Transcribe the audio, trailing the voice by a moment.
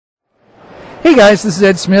Hey guys, this is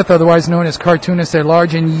Ed Smith, otherwise known as Cartoonist at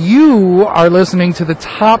Large, and you are listening to the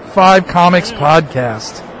Top 5 Comics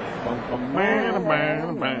Podcast.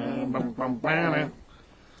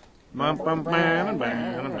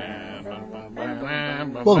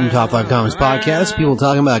 Welcome to Top 5 Comics Podcast, people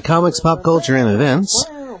talking about comics, pop culture, and events.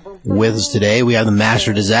 With us today, we have the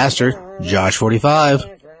Master Disaster, Josh 45.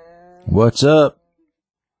 What's up?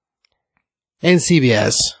 And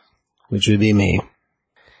CBS, which would be me.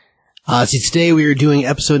 Today we are doing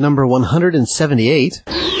episode number 178.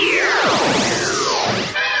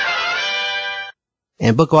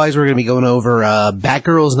 And book-wise, we're going to be going over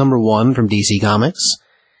Batgirl's number 1 from DC Comics,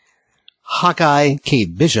 Hawkeye,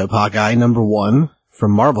 Kate Bishop Hawkeye number 1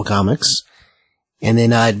 from Marvel Comics, and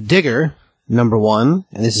then Digger number 1,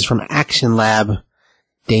 and this is from Action Lab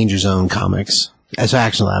Danger Zone Comics. So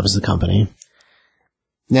Action Lab is the company.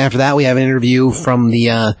 And after that, we have an interview from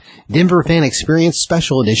the Denver Fan Experience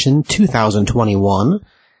Special Edition 2021.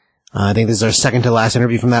 I think this is our second to last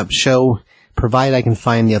interview from that show, provided I can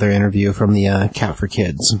find the other interview from the Cat for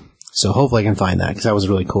Kids. So hopefully I can find that, because that was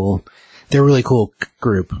really cool. They're a really cool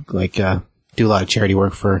group, like, do a lot of charity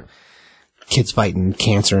work for kids fighting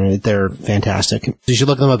cancer, and they're fantastic. So you should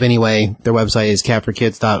look them up anyway. Their website is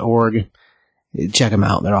catforkids.org. Check them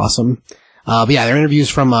out. They're awesome. But yeah, their interviews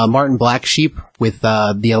from Martin Blacksheep with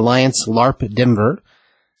the Alliance LARP Denver.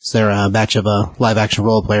 So they're a batch of live-action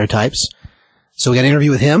role-player types. So we got an interview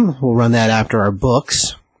with him. We'll run that after our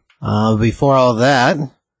books. Before all of that,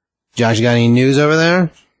 Josh, you got any news over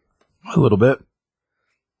there? A little bit.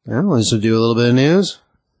 Well, let's do a little bit of news.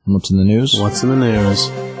 What's in the news? What's in the news?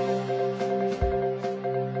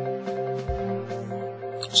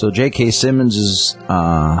 So J.K. Simmons is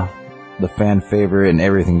the fan favorite in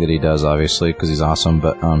everything that he does, obviously, because he's awesome.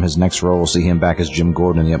 But his next role will see him back as Jim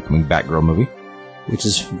Gordon in the upcoming Batgirl movie. Which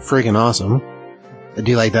is freaking awesome. I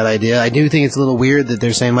do like that idea. I do think it's a little weird that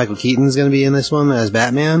they're saying Michael Keaton's going to be in this one as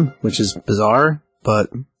Batman, which is bizarre,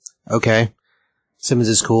 but okay. Simmons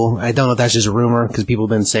is cool. I don't know if that's just a rumor, because people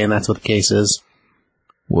have been saying that's what the case is.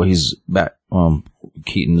 Well, he's back.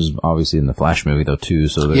 Keaton's obviously in the Flash movie, though, too.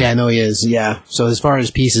 So yeah, no, he is. Yeah. So as far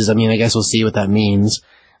as pieces, I mean, I guess we'll see what that means.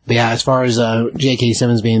 But yeah, as far as J.K.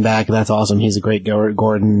 Simmons being back, that's awesome. He's a great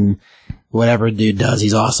Gordon. Whatever dude does,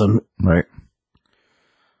 he's awesome. Right.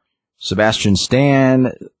 Sebastian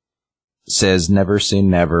Stan says never say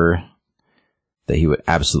never that he would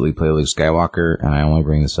absolutely play Luke Skywalker, and I only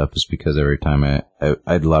bring this up just because every time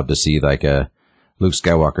I'd love to see like a Luke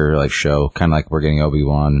Skywalker like show, kind of like we're getting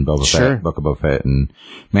Obi-Wan and Boba Fett, Book of Boba Fett and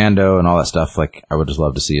Mando and all that stuff. Like I would just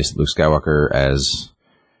love to see Luke Skywalker as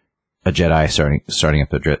a Jedi starting at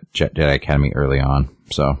the Jedi Academy early on.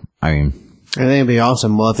 So I mean, I think it'd be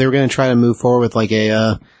awesome. Well, if they were going to try to move forward with like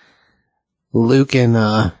a Luke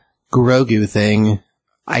and Grogu thing,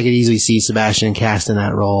 I could easily see Sebastian cast in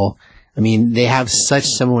that role. I mean, they have such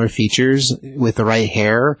similar features with the right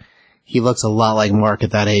hair. He looks a lot like Mark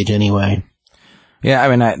at that age anyway. Yeah,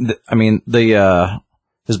 I mean,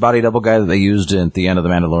 his body double guy that they used at the end of The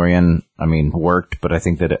Mandalorian, I mean, worked, but I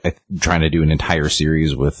think that trying to do an entire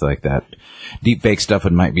series with like that deep fake stuff,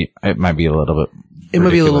 it might be a little bit ridiculous. It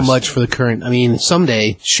might be a little much for the current. I mean,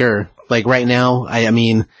 someday, sure. Like right now, I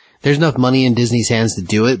mean, there's enough money in Disney's hands to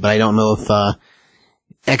do it, but I don't know if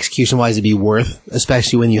execution-wise it'd be worth,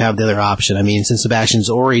 especially when you have the other option. I mean, since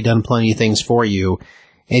Sebastian's already done plenty of things for you,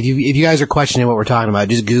 if you guys are questioning what we're talking about,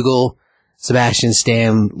 just Google Sebastian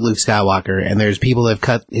Stan Luke Skywalker, and there's people that have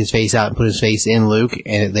cut his face out and put his face in Luke,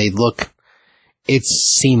 and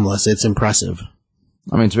it's seamless. It's impressive.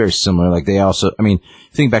 I mean, it's very similar. Like they also, I mean,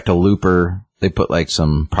 think back to Looper, they put like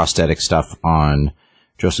some prosthetic stuff on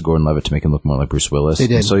Joseph Gordon-Levitt to make him look more like Bruce Willis. They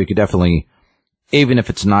did. And so you could definitely, even if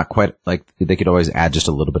it's not quite like, they could always add just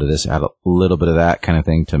a little bit of this, add a little bit of that kind of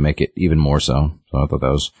thing to make it even more so. So I thought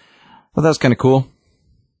that was kind of cool.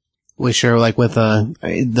 We sure, like with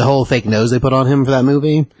the whole fake nose they put on him for that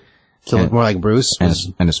movie to look more like Bruce. And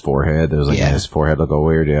his forehead. There was like his forehead looked all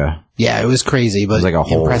weird, yeah. Yeah, it was crazy, but it was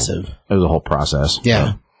like impressive. It was a whole process.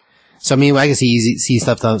 Yeah. So I mean, I can see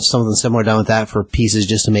stuff done, something similar done with that for pieces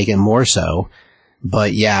just to make it more so.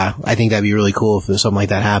 But yeah, I think that'd be really cool if something like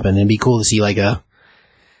that happened. It'd be cool to see like a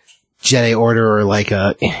Jedi Order or like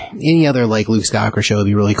any other like Luke Skywalker show would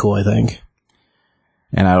be really cool, I think.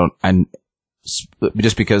 And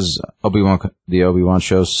just because the Obi-Wan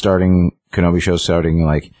show's starting, Kenobi show's starting,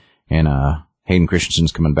 like, and Hayden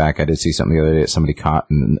Christensen's coming back. I did see something the other day that somebody caught,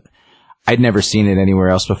 and I'd never seen it anywhere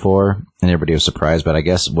else before, and everybody was surprised. But I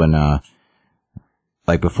guess when,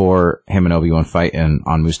 like before him and Obi-Wan fight on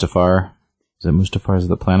Mustafar, is it Mustafar is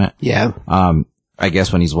the planet? Yeah. I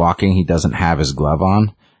guess when he's walking, he doesn't have his glove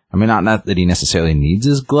on. I mean, not that he necessarily needs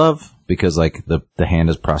his glove, because like the hand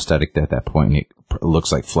is prosthetic at that point, and it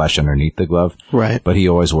looks like flesh underneath the glove. Right. But he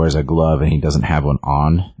always wears a glove, and he doesn't have one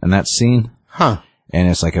on in that scene. Huh. And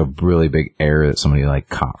it's like a really big error that somebody like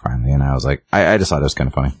caught finally, and I was like, I just thought it was kind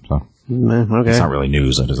of funny. So Okay. it's not really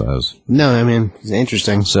news. I just thought it was. No, I mean, it's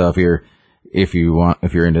interesting. So if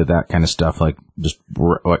you're into that kind of stuff, like just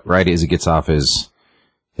right as he gets off his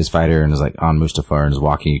fighter and is like on Mustafar and is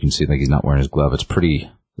walking, you can see like he's not wearing his glove.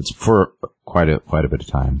 It's for quite a bit of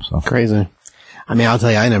time. So Crazy. I mean, I'll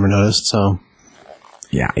tell you, I never noticed. So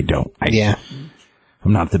yeah, I don't. Yeah.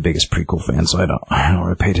 I'm not the biggest prequel fan, so I don't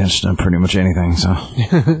really pay attention to pretty much anything. So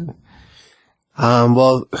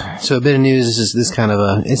well, so a bit of news. This kind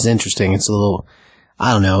of it's interesting. It's a little,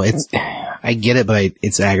 I don't know. I get it, but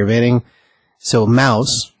it's aggravating. So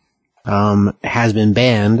Mouse, has been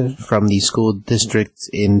banned from the school district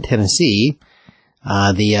in Tennessee.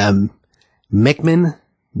 The McMinn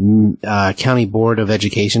County Board of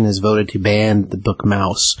Education has voted to ban the book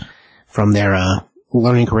Mouse from their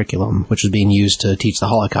learning curriculum, which was being used to teach the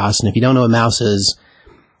Holocaust. And if you don't know what Mouse is,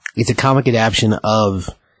 it's a comic adaptation of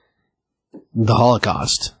the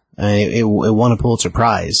Holocaust. It won a Pulitzer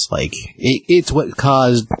Prize. Like, it's what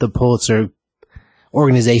caused the Pulitzer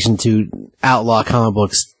organization to outlaw comic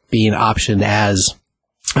books being optioned as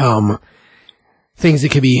things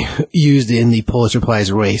that could be used in the Pulitzer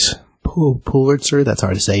Prize race. Pulitzer? That's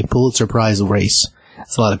hard to say. Pulitzer Prize race.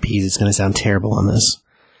 That's a lot of P's. It's going to sound terrible on this.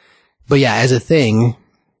 But yeah, as a thing,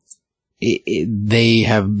 they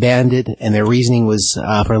have banned it, and their reasoning was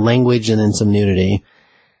for language and then some nudity.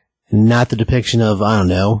 Not the depiction of, I don't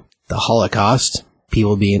know, the Holocaust.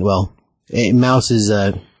 People being, Mouse is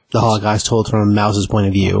the Holocaust told from Mouse's point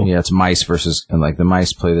of view. yeah, it's mice versus, and like the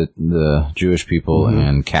mice play the Jewish people,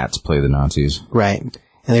 and cats play the Nazis. Right.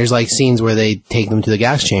 And there's like scenes where they take them to the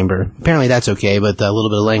gas chamber. Apparently that's okay, but a little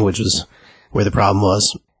bit of language was where the problem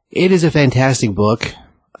was. It is a fantastic book.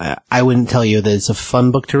 I wouldn't tell you that it's a fun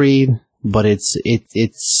book to read, but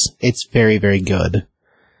it's very, very good.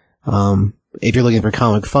 If you're looking for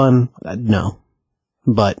comic fun, no.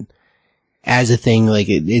 But as a thing, like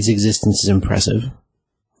its existence is impressive.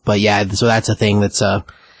 But yeah, so that's a thing that's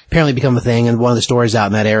apparently become a thing, and one of the stores out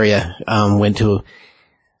in that area went to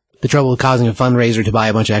the trouble of causing a fundraiser to buy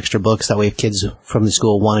a bunch of extra books. That way if kids from the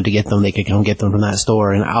school wanted to get them, they could come get them from that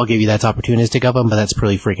store. And I'll give you that's opportunistic of them, but that's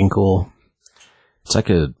pretty freaking cool. It's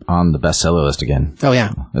like on the bestseller list again. Oh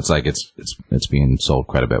yeah. It's like it's being sold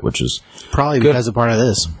quite a bit, which is probably good. Because of part of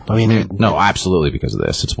this. I mean, no, absolutely because of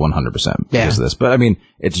this. It's 100% because of this. But I mean,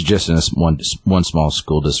 it's just in one small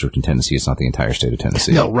school district in Tennessee. It's not the entire state of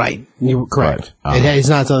Tennessee. No, right. You're correct. But, it's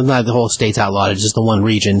not the whole state's outlawed. It's just the one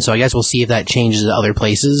region. So I guess we'll see if that changes to other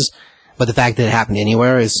places. But the fact that it happened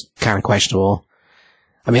anywhere is kind of questionable.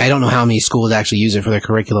 I mean, I don't know how many schools actually use it for their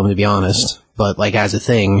curriculum, to be honest. But like as a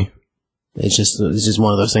thing, it's just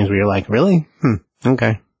one of those things where you're like, really?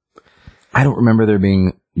 Okay. I don't remember there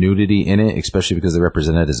being nudity in it, especially because they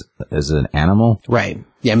represent it as an animal. Right.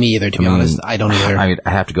 Yeah, me either, to be honest. I don't either. I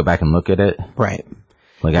have to go back and look at it. Right.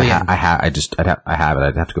 Like I have it.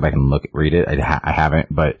 I'd have to go back and read it. I haven't,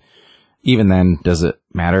 but even then, does it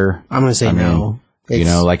matter? I'm going to say no. You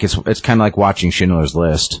know, like it's kind of like watching Schindler's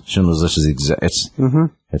List. Schindler's List is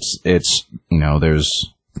it's you know,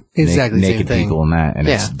 there's exactly naked people in that, and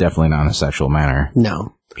it's definitely not in a sexual manner.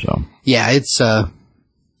 No. So yeah, it's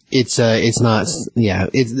not. Yeah,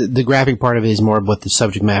 it's the graphic part of it is more of what the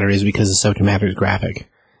subject matter is, because the subject matter is graphic.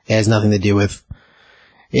 It has nothing to do with.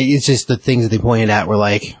 It's just the things that they pointed at were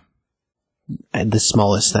like the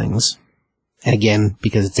smallest things. And again,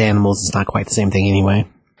 because it's animals, it's not quite the same thing anyway.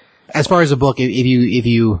 As far as a book, if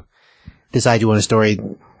you decide you want a story,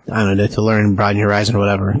 I don't know, to learn, broaden your horizon or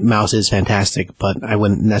whatever, Mouse is fantastic, but I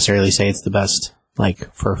wouldn't necessarily say it's the best,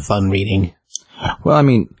 like, for fun reading. Well, I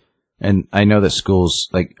mean, and I know that schools,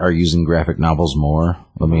 like, are using graphic novels more.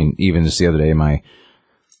 I mean, even just the other day, my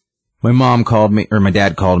mom called me, or my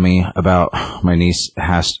dad called me about my niece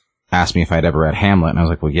asked me if I'd ever read Hamlet, and I was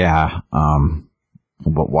like, well, yeah,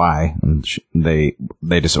 but why? And they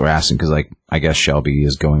just were asking because, like, I guess Shelby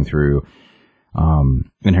is going through,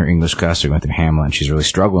 in her English class, they're going through Hamlet, and she's really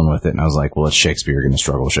struggling with it. And I was like, well, it's Shakespeare. You're going to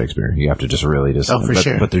struggle with Shakespeare. You have to just really just,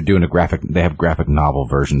 sure. But they're doing they have graphic novel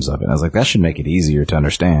versions of it. And I was like, that should make it easier to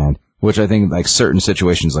understand, which I think, like, certain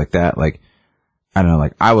situations like that, like, I don't know,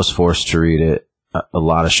 like, I was forced to read it, a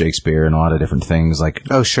lot of Shakespeare and a lot of different things, like,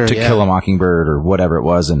 To Kill a Mockingbird or whatever it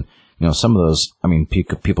was. And, you know, some of those, I mean,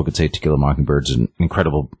 people could say To Kill a Mockingbird is an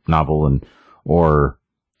incredible novel or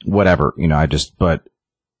whatever, you know, but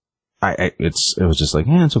it was just like,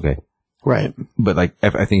 it's okay. Right. But like,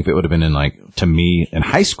 I think if it would have been in, like, to me in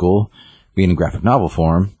high school, being in graphic novel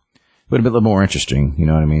form, would have been a little more interesting. You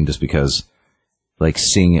know what I mean? Just because, like,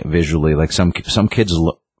 seeing it visually, like some kids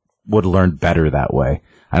would learn better that way.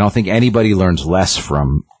 I don't think anybody learns less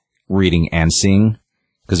from reading and seeing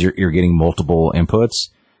because you're getting multiple inputs.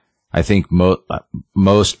 I think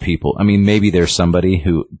most people, I mean, maybe there's somebody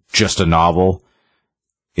who just a novel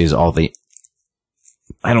is all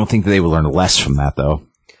I don't think they would learn less from that though.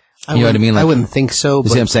 You know what I mean? Like, I wouldn't think so. You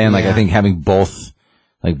see what I'm saying? Like, I think having both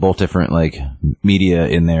different, like, media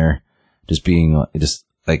in there, just being,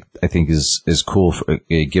 I think is cool.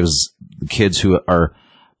 It gives kids who are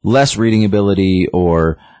less reading ability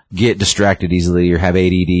or get distracted easily or have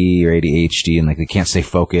ADD or ADHD and, like, they can't stay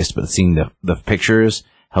focused, but seeing the pictures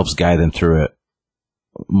helps guide them through it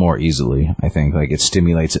more easily. I think, like, it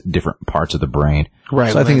stimulates different parts of the brain.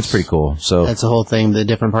 Right. So I think it's pretty cool. So that's the whole thing. The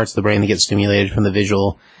different parts of the brain that get stimulated from the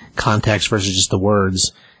visual context versus just the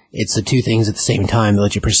words. It's the two things at the same time that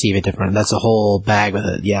let you perceive it different. That's a whole bag with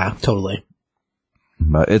it. Yeah, totally.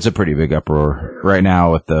 But it's a pretty big uproar right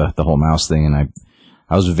now with the whole mouse thing, and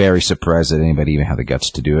I was very surprised that anybody even had the guts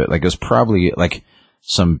to do it. Like, it was probably like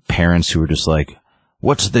some parents who were just like,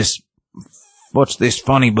 "What's this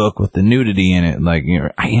funny book with the nudity in it?" Like,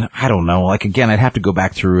 I don't know. Like, again, I'd have to go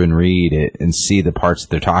back through and read it and see the parts that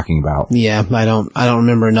they're talking about. Yeah, I don't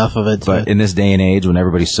remember enough of it. But in this day and age, when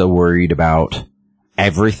everybody's so worried about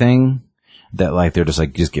everything, that, like, they're just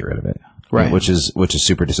like, just get rid of it. Right. Which is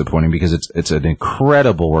super disappointing because it's an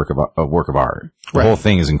incredible work of art. The Right. whole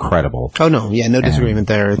thing is incredible. Oh no, yeah, no disagreement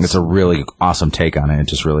there. It's a really awesome take on it. It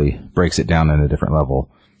just really breaks it down at a different level.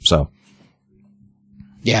 So.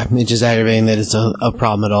 Yeah, it's just aggravating that it's a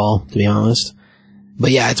problem at all, to be honest.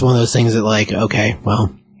 But yeah, it's one of those things that, like, okay,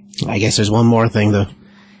 well, I guess there's one more thing to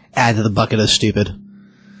add to the bucket of stupid.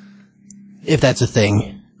 If that's a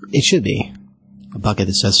thing, it should be. A bucket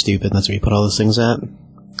that says stupid, that's where you put all those things at.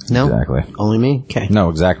 No? Exactly. Only me? Okay. No,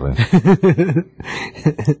 exactly.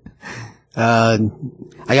 I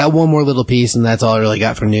got one more little piece, and that's all I really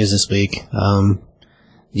got for news this week. Do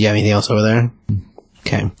you have anything else over there?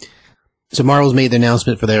 Okay. So Marvel's made the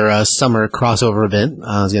announcement for their summer crossover event.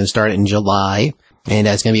 It's going to start in July, and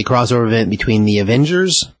it's going to be a crossover event between the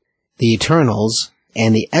Avengers, the Eternals,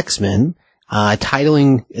 and the X-Men.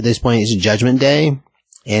 Titling at this point is Judgment Day,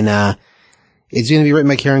 and it's going to be written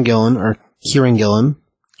by Kieran Gillen.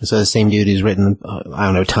 So the same dude who's written,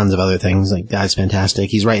 tons of other things. Like, that's fantastic.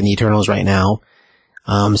 He's writing the Eternals right now.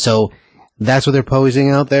 So that's what they're posing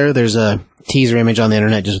out there. There's a teaser image on the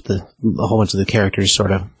internet just with a whole bunch of the characters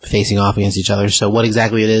sort of facing off against each other. So what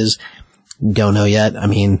exactly it is, don't know yet. I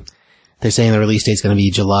mean, they're saying the release date's going to be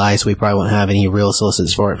July, so we probably won't have any real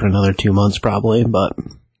solicits for it for another 2 months probably. But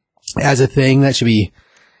as a thing, that should be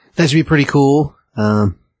pretty cool.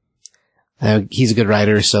 He's a good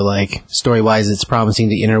writer, so, like, story-wise, it's promising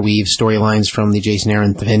to interweave storylines from the Jason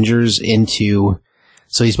Aaron Avengers into...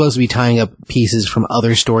 So he's supposed to be tying up pieces from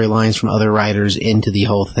other storylines from other writers into the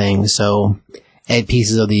whole thing. So add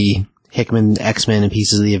pieces of the Hickman X-Men and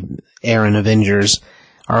pieces of the Aaron Avengers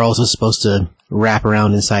are also supposed to wrap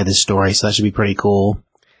around inside this story, so that should be pretty cool.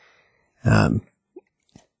 So,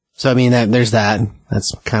 I mean, there's that.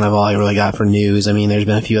 That's kind of all I really got for news. I mean, there's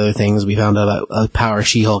been a few other things. We found out about a power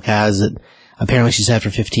She-Hulk has that apparently she's had for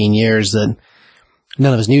 15 years that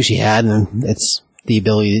none of us knew she had, and it's the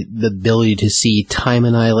ability to see time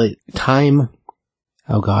anachronism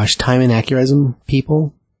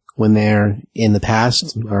people when they're in the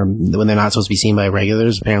past, or when they're not supposed to be seen by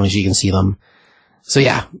regulars. Apparently she can see them. So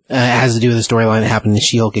yeah, it has to do with the storyline that happened in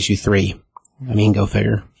She-Hulk issue 3. I mean, go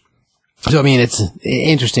figure. So, I mean, it's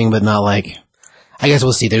interesting, but not like... I guess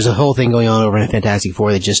we'll see. There's a whole thing going on over in Fantastic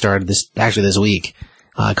Four that just started this week,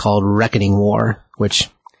 called Reckoning War, which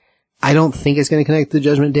I don't think it's going to connect to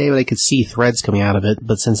Judgment Day, but I could see threads coming out of it.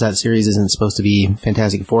 But since that series isn't supposed to be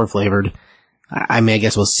Fantastic Four flavored, I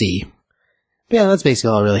guess we'll see. But yeah, that's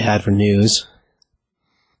basically all I really had for news.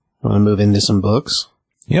 I want to move into some books.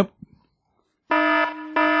 Yep.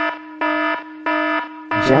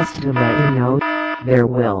 Just to let you know, there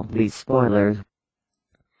will be spoilers.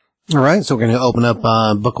 Alright, so we're going to open up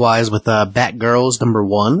book-wise with Batgirls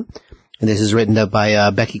 #1. And this is written up by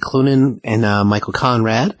Becky Cloonan and Michael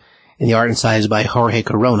Conrad. And the art and size is by Jorge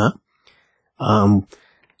Corona.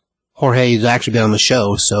 Jorge's actually been on the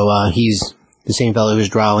show, so he's the same fellow who's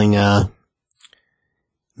drawing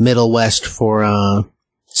Middle West for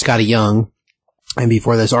Scotty Young. And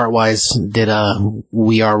before this, art-wise, did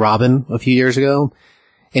We Are Robin a few years ago.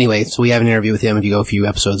 Anyway, so we have an interview with him if you go a few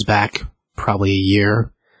episodes back, probably a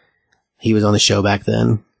year. He was on the show back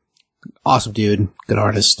then. Awesome dude, good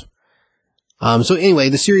artist. So anyway,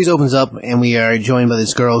 the series opens up and we are joined by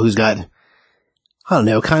this girl who's got, I don't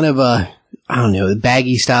know, kind of I don't know,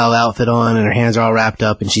 baggy style outfit on, and her hands are all wrapped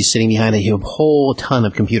up, and she's sitting behind a whole ton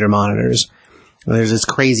of computer monitors. And there's this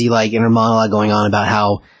crazy, like, inner monologue going on about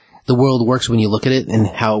how the world works when you look at it, and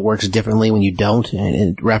how it works differently when you don't. And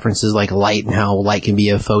it references, like, light, and how light can be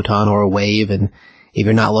a photon or a wave, and if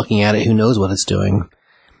you're not looking at it, who knows what it's doing.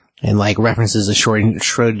 And, like, references a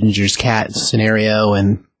Schrodinger's cat scenario,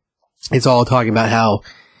 and it's all talking about how,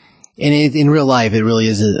 and in real life, it really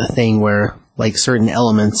is a thing where, like, certain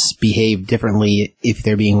elements behave differently if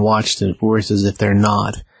they're being watched versus if they're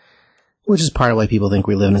not. Which is part of why people think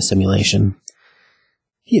we live in a simulation.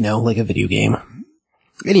 You know, like a video game.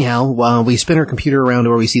 Anyhow, while we spin her computer around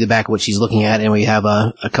to where we see the back of what she's looking at, and we have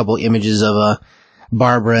a couple images of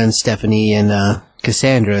Barbara and Stephanie and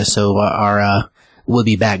Cassandra. So our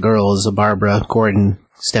would-be Batgirls, Barbara Gordon,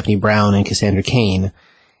 Stephanie Brown, and Cassandra Cain.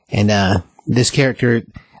 And this character,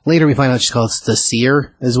 later we find out she's called the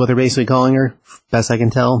Seer, is what they're basically calling her, best I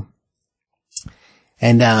can tell.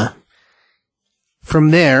 And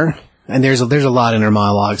from there, and there's a lot in her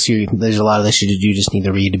monologues. There's a lot of this you just need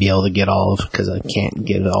to read to be able to get all of, because I can't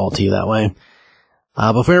give it all to you that way.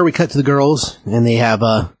 Before we cut to the girls, and they have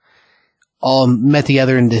all met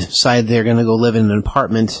together and decide they're going to go live in an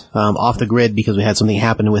apartment off the grid because we had something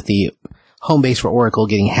happen with the home base for Oracle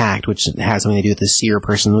getting hacked, which has something to do with the Seer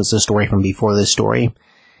person. It's a story from before this story.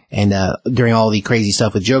 And during all the crazy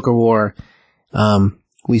stuff with Joker War,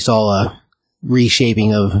 we saw a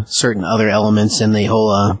reshaping of certain other elements and the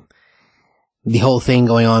whole thing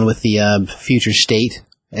going on with the future state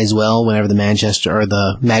as well, whenever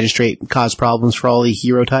the magistrate caused problems for all the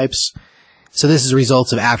hero types. So this is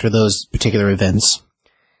results of after those particular events.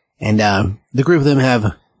 And the group of them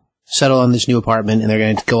have settled on this new apartment, and they're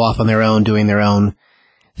going to go off on their own, doing their own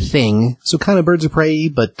thing. So kind of Birds of Prey,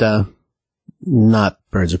 but not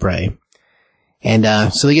Birds of Prey.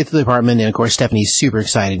 And so they get to the apartment, and of course Stephanie's super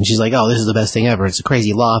excited, and she's like, oh, this is the best thing ever. It's a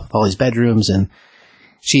crazy loft with all these bedrooms, and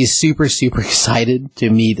she's super, super excited to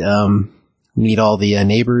meet all the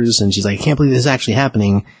neighbors, and she's like, I can't believe this is actually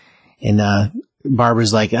happening. And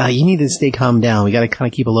Barbara's like, you need to stay calm down. We got to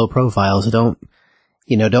kind of keep a low profile, so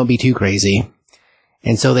don't be too crazy.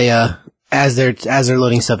 And so they, as they're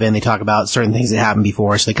loading stuff in, they talk about certain things that happened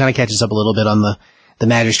before. So they kind of catch us up a little bit on the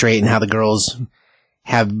magistrate and how the girls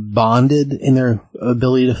have bonded in their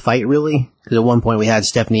ability to fight, really. Because at one point we had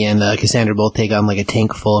Stephanie and Cassandra both take on like a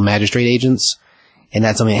tank full of magistrate agents, and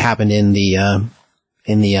that's something that happened in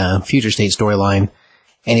the future state storyline.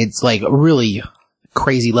 And it's like really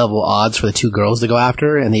crazy level odds for the two girls to go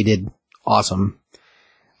after, and they did awesome.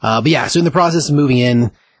 But yeah, so in the process of moving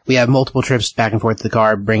in, we have multiple trips back and forth to the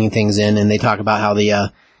car, bringing things in, and they talk about how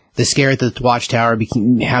the scare at the watchtower,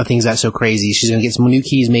 how things got so crazy. She's going to get some new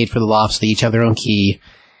keys made for the loft so they each have their own key,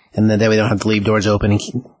 and then that way they don't have to leave doors open, and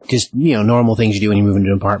just, normal things you do when you move into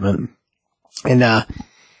an apartment. And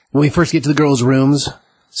when we first get to the girls' rooms,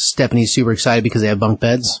 Stephanie's super excited because they have bunk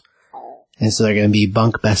beds, and so they're going to be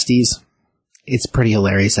bunk besties. It's pretty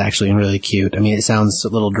hilarious, actually, and really cute. I mean, it sounds a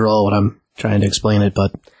little droll when I'm trying to explain it,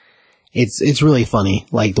 but it's really funny,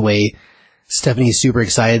 like the way Stephanie's super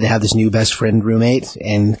excited to have this new best friend roommate,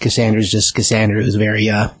 and Cassandra's just Cassandra, who's very,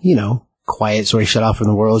 quiet, sort of shut off from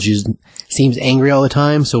the world. She seems angry all the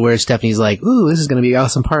time, so where Stephanie's like, ooh, this is going to be an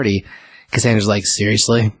awesome party, Cassandra's like,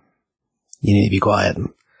 seriously? You need to be quiet.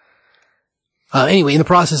 Anyway, in the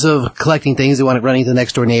process of collecting things, they want to run into the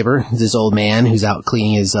next door neighbor, this old man who's out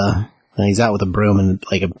cleaning his, he's out with a broom and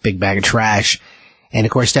like a big bag of trash. And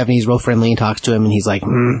of course, Stephanie's real friendly and talks to him, and he's like,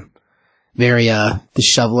 very, the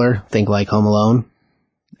shoveler, think like Home Alone.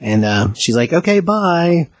 And, she's like, okay,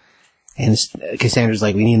 bye. And Cassandra's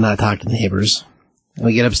like, we need not to talk to the neighbors. And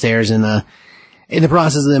we get upstairs, and, in the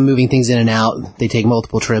process of them moving things in and out, they take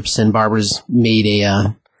multiple trips, and Barbara's made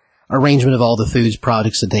a, arrangement of all the foods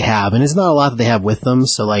products that they have. And it's not a lot that they have with them,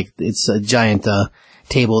 so like, it's a giant,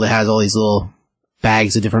 table that has all these little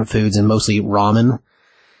bags of different foods and mostly ramen.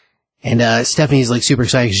 And Stephanie's like super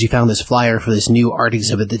excited because she found this flyer for this new art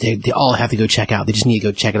exhibit that they all have to go check out. They just need to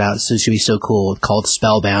go check it out. So it should be so cool. It's called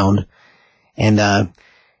Spellbound. And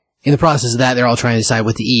in the process of that, they're all trying to decide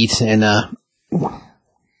what to eat. And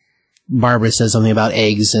Barbara says something about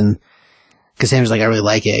eggs, and Cassandra's like, I really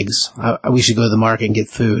like eggs. We should go to the market and get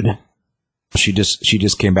food. She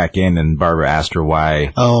just came back in, and Barbara asked her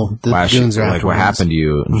why. Oh, the goons are like, what happened to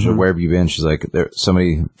you? And she's like, where have you been? She's like,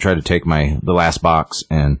 somebody tried to take the last box,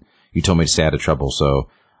 and you told me to stay out of trouble, so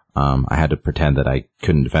I had to pretend that I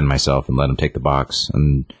couldn't defend myself and let him take the box.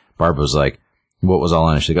 And Barbara was like, what was all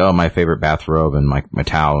in it? She's like, oh, my favorite bathrobe and my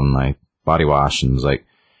towel and my body wash. And was like,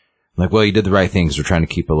 well, you did the right thing because we're trying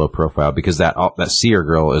to keep a low profile, because that Seer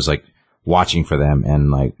girl is like watching for them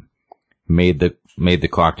and like made the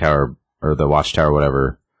clock tower or the watchtower,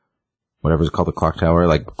 whatever's called, the clock tower,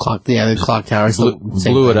 like the clock tower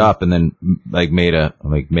blew it up, and then like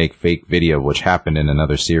make fake video, which happened in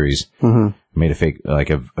another series. Mm-hmm. Made a fake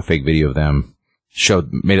a fake video of them,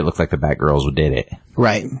 made it look like the Batgirls did it.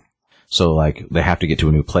 Right. So like they have to get to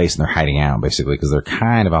a new place and they're hiding out basically because they're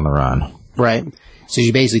kind of on the run. Right. So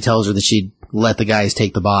she basically tells her that she'd let the guys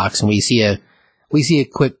take the box, and we see a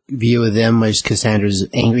quick view of them as Cassandra's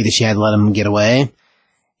angry that she had to let them get away.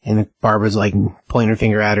 And Barbara's like pointing her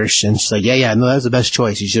finger at her, and she's like, yeah, no, that was the best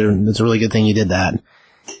choice. It's a really good thing you did that.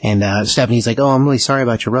 And Stephanie's like, oh, I'm really sorry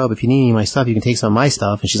about your robe. If you need any of my stuff, you can take some of my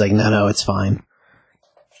stuff. And she's like, no, it's fine.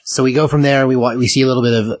 So we go from there. We see a little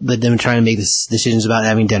bit of them trying to make decisions about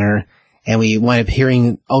having dinner. And we wind up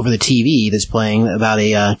hearing over the TV that's playing about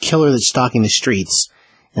a killer that's stalking the streets.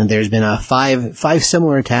 And there's been five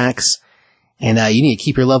similar attacks. And you need to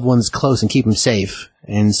keep your loved ones close and keep them safe.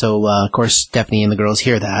 And so, of course, Stephanie and the girls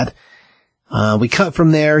hear that. We cut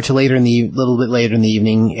from there to little bit later in the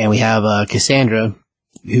evening, and we have Cassandra,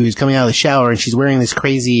 who's coming out of the shower, and she's wearing this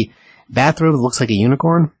crazy bathrobe that looks like a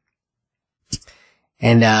unicorn.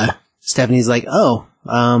 And Stephanie's like, oh,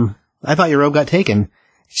 I thought your robe got taken.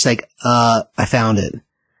 She's like, I found it.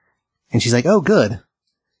 And she's like, oh, good.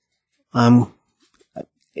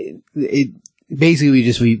 Basically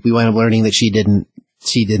we wind up learning that she didn't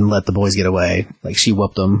let the boys get away. Like, she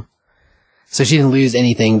whooped them. So she didn't lose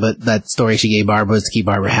anything, but that story she gave Barbara was to keep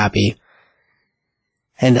Barbara happy.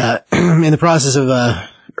 And, in the process of,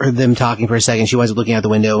 them talking for a second, she winds up looking out the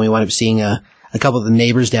window, and we wind up seeing a couple of the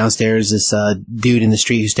neighbors downstairs, this, dude in the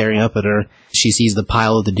street who's staring up at her. She sees the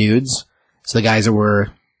pile of the dudes. So the guys that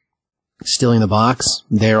were stealing the box,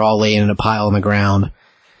 they're all laying in a pile on the ground.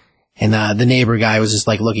 And, the neighbor guy was just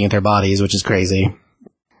like looking at their bodies, which is crazy.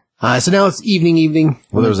 So now it's evening.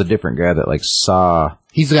 Well, there was a different guy that like saw.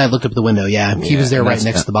 He's the guy that looked up the window, yeah. He was there right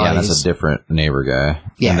next to the bodies. Yeah, that's a different neighbor guy.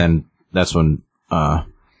 Yeah. And then that's when,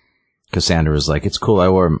 Cassandra was like, it's cool, I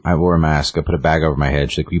wore a mask, I put a bag over my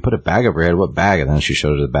head. She's like, you put a bag over your head? What bag? And then she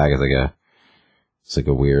showed her the bag as like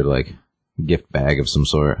a weird, like, gift bag of some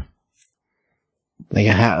sort. Like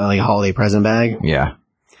a holiday present bag? Yeah.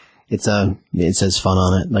 It says fun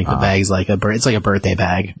on it. Like the bag's like it's like a birthday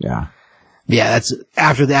bag. Yeah. Yeah, that's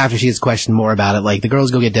after she gets questioned more about it. Like, the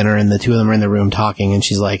girls go get dinner, and the two of them are in the room talking, and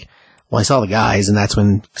she's like, well, I saw the guys, and that's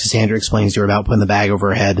when Cassandra explains to her about putting the bag over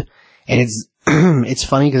her head. And it's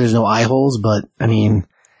funny because there's no eye holes, but, I mean,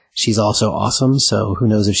 she's also awesome, so who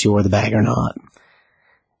knows if she wore the bag or not.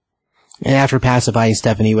 And after pacifying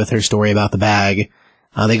Stephanie with her story about the bag,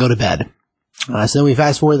 they go to bed. So then we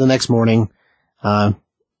fast forward the next morning.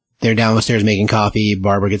 They're downstairs making coffee.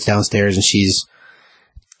 Barbara gets downstairs, and she's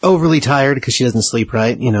overly tired because she doesn't sleep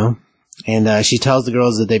right, you know. And she tells the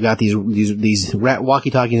girls that they've got these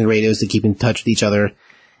walkie-talkies and radios to keep in touch with each other.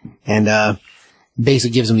 And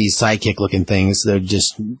basically gives them these sidekick-looking things. They're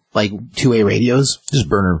just like two-way radios. Just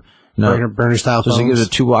burner style phones. So they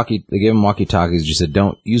give them walkie-talkies. She said,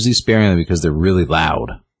 don't use these sparingly because they're really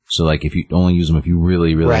loud. So like if you only use them if you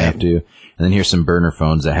really, really have to. And then here's some burner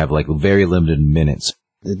phones that have like very limited minutes.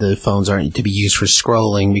 The phones aren't to be used for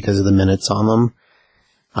scrolling because of the minutes on them.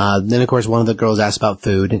 Then, of course, one of the girls asks about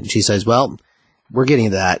food, and she says, well, we're getting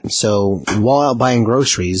to that. So while out buying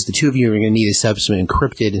groceries, the two of you are going to need to set up some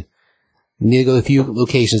encrypted. You need to go to a few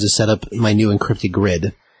locations to set up my new encrypted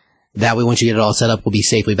grid. That way, once you get it all set up, we'll be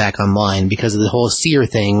safely back online. Because of the whole Seer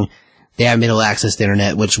thing, they haven't been able to access the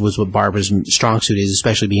internet, which was what Barbara's strong suit is,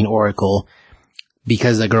 especially being Oracle.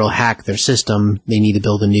 Because the girl hacked their system, they need to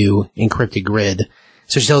build a new encrypted grid.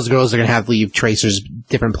 So she tells the girls they're going to have to leave tracers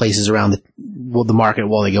different places around the market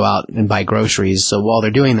while they go out and buy groceries. So while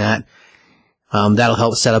they're doing that, that'll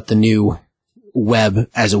help set up the new web,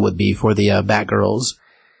 as it would be, for the Batgirls.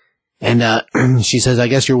 And she says, I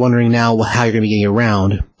guess you're wondering now how you're going to be getting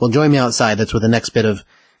around. Well, join me outside. That's for the next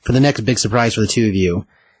big surprise for the two of you.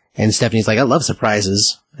 And Stephanie's like, I love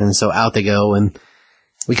surprises. And so out they go, and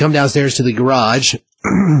we come downstairs to the garage,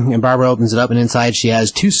 and Barbara opens it up, and inside she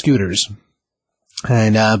has two scooters.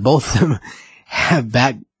 And both of them have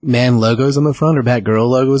Batman logos on the front, or Batgirl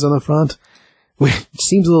logos on the front, which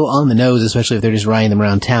seems a little on the nose, especially if they're just riding them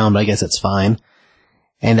around town, but I guess that's fine.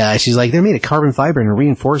 And she's like, they're made of carbon fiber and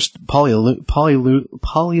reinforced polyaluminum,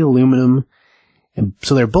 and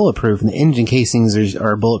so they're bulletproof, and the engine casings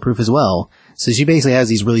are bulletproof as well. So she basically has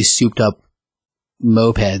these really souped up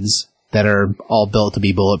mopeds that are all built to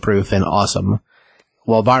be bulletproof and awesome.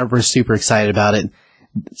 While Barbara's super excited about it,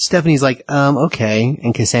 Stephanie's like, okay.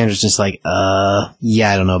 And Cassandra's just like,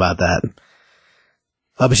 yeah, I don't know about that.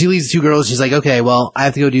 But she leaves the two girls. She's like, okay, well, I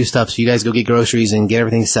have to go do stuff, so you guys go get groceries and get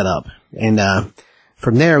everything set up. And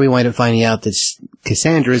from there, we wind up finding out that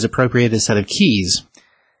Cassandra is appropriated a set of keys.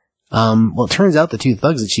 Well, it turns out the 2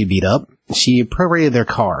 thugs that she beat up, she appropriated their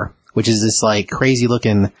car, which is this, like, crazy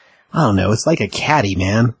looking, I don't know, it's like a caddy,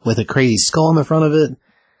 man, with a crazy skull in the front of it.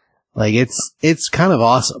 Like, it's kind of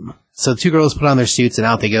awesome. So the 2 girls put on their suits and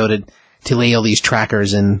out they go to lay all these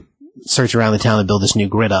trackers and search around the town to build this new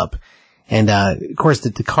grid up. And, of course,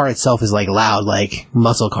 the car itself is, like, loud, like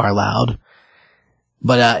muscle car loud.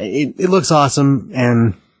 But, it looks awesome,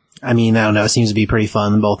 and, I mean, I don't know, it seems to be pretty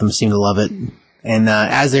fun. Both of them seem to love it. And,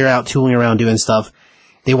 as they're out tooling around doing stuff,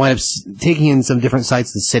 they wind up taking in some different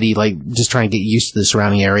sites of the city, like, just trying to get used to the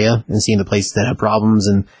surrounding area and seeing the places that have problems,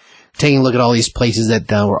 and taking a look at all these places that,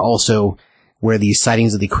 were also where the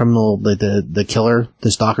sightings of the criminal, the killer,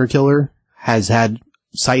 the stalker killer, has had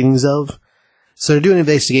sightings of. So they're doing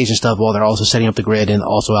investigation stuff while they're also setting up the grid and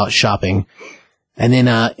also out shopping. And then,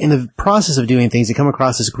 in the process of doing things, they come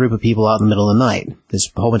across this group of people out in the middle of the night.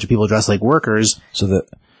 There's a whole bunch of people dressed like workers. So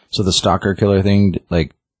the stalker killer thing,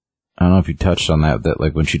 like, I don't know if you touched on that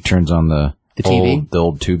like when she turns on the TV? the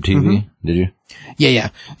old tube TV, did you? Yeah.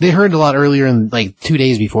 They heard a lot earlier in, like, 2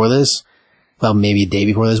 days before this. Well, maybe a day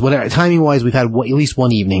before this. Whatever. Timing-wise, we've had at least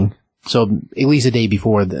one evening. So, at least a day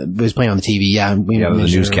before it was playing on the TV, yeah. The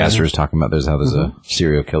newscaster was talking about there's a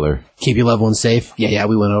serial killer. Keep your loved ones safe. Yeah,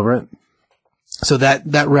 we went over it. So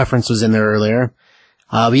that reference was in there earlier.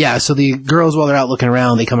 But yeah, so the girls, while they're out looking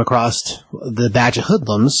around, they come across the batch of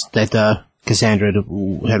hoodlums that, Cassandra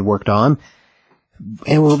had worked on.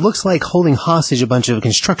 And what looks like holding hostage a bunch of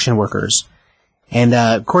construction workers. And,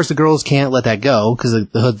 of course, the girls can't let that go, because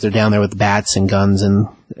the hoods are down there with bats and guns and,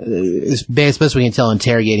 as best we can tell,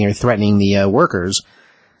 interrogating or threatening the, workers.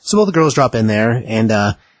 So both the girls drop in there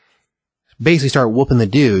and, basically start whooping the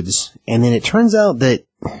dudes. And then it turns out that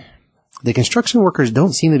the construction workers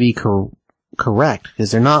don't seem to be correct,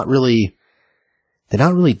 because they're not really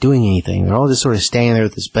doing anything. They're all just sort of standing there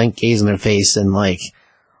with this blank gaze on their face, and, like,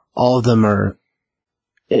 all of them are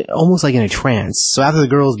almost like in a trance. So after the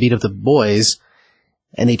girls beat up the boys,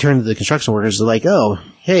 and they turn to the construction workers, they're like, oh,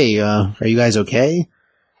 hey, are you guys okay?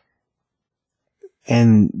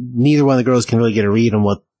 And neither one of the girls can really get a read on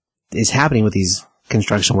what is happening with these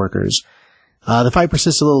construction workers. The fight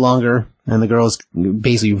persists a little longer, and the girls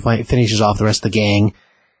basically finishes off the rest of the gang.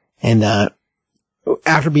 And,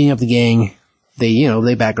 after beating up the gang, they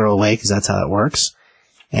Batgirl away, because that's how that works.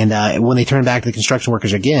 And, when they turn back to the construction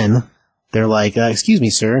workers again, they're like, excuse me,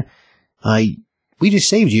 sir, we just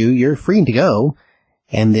saved you, you're free to go.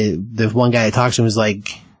 And the one guy that talks to him is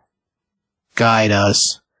like, guide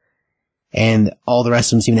us. And all the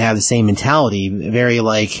rest of them seem to have the same mentality, very,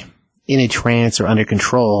 like, in a trance or under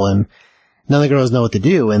control, and none of the girls know what to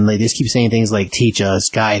do, and they just keep saying things like, teach us,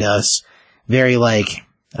 guide us, very, like,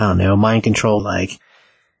 I don't know, mind control, like.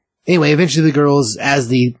 Anyway, eventually the girls, as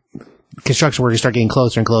the construction workers start getting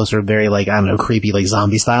closer and closer, very, like, I don't know, creepy, like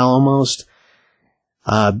zombie style almost,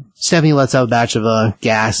 Stephanie lets out a batch of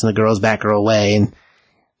gas, and the girls back her away, and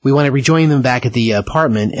we want to rejoin them back at the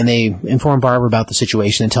apartment, and they inform Barbara about the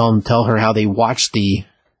situation and tell her how they watched the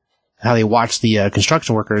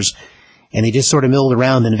construction workers, and they just sort of milled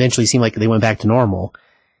around and eventually seemed like they went back to normal.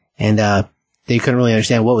 And they couldn't really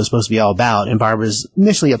understand what it was supposed to be all about, and Barbara's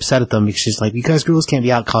initially upset at them because she's like, you guys girls can't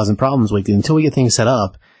be out causing problems. Like, until we get things set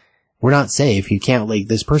up, we're not safe. You can't, like,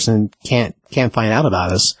 this person can't find out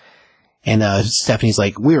about us. And Stephanie's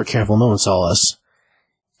like, we were careful, no one saw us.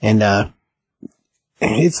 And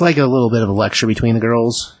it's like a little bit of a lecture between the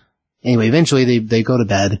girls. Anyway, eventually they go to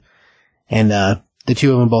bed, and the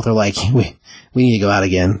two of them both are like, we need to go out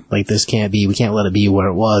again. Like, this can't be, we can't let it be where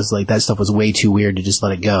it was. Like, that stuff was way too weird to just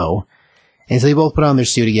let it go. And so they both put on their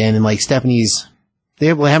suit again, and, like, Stephanie's, they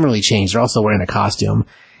haven't really changed. They're also wearing a costume.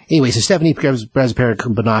 Anyway, so Stephanie grabs a pair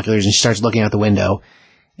of binoculars and she starts looking out the window.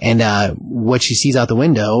 And what she sees out the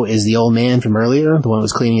window is the old man from earlier, the one who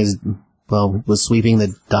was cleaning his, was sweeping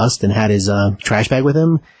the dust and had his trash bag with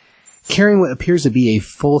him, carrying what appears to be a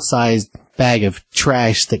full-sized bag of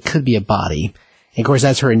trash that could be a body. And of course,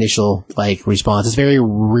 that's her initial, like, response. It's very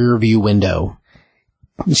rear view window.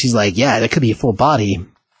 And she's like, yeah, that could be a full body.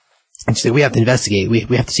 And she's like, we have to investigate. We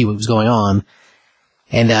have to see what was going on.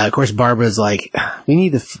 And, of course, Barbara's like, we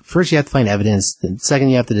need to, first you have to find evidence. Then second,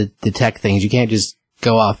 you have to detect things. You can't just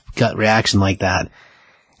go off gut reaction like that.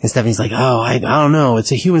 And Stephanie's like, oh, I don't know.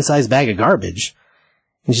 It's a human-sized bag of garbage.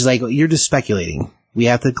 And she's like, well, you're just speculating. We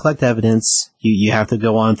have to collect evidence. You have to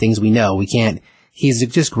go on things we know. We can't, he's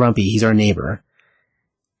just grumpy. He's our neighbor.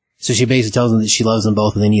 So she basically tells them that she loves them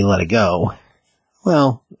both and they need to let it go.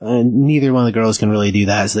 Well, neither one of the girls can really do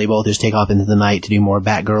that, so they both just take off into the night to do more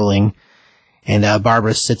Batgirling. And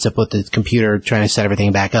Barbara sits up with the computer trying to set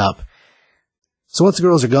everything back up. So once the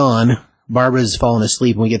girls are gone, Barbara's fallen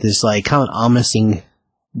asleep, and we get this, like, kind of ominous-ing,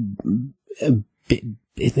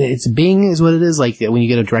 it's Bing is what it is, like, when you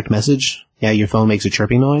get a direct message, your phone makes a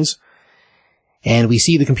chirping noise. And we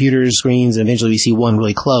see the computer screens, and eventually we see one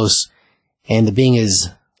really close, and the Bing is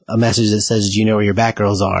a message that says, do you know where your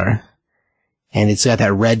Batgirls are? And it's got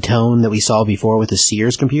that red tone that we saw before with the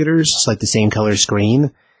Sears computers. It's like the same color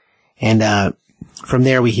screen. And from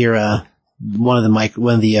there we hear one of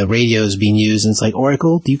the radios being used, and it's like,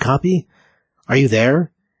 Oracle, do you copy? Are you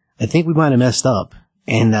there? I think we might have messed up.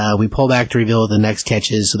 And we pull back to reveal the next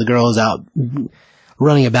catch is, so the girls out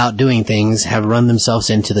running about doing things have run themselves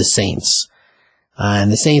into the Saints.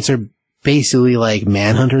 And the Saints are basically like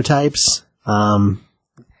Manhunter types. And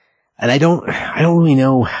I don't really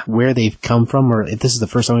know where they've come from or if this is the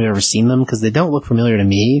first time we've ever seen them, because they don't look familiar to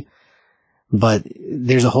me. But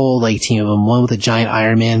there's a whole like team of them, one with a giant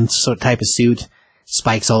Iron Man type of suit,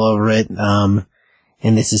 spikes all over it. And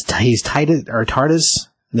this is he's TARDIS.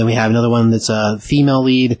 And then we have another one that's a female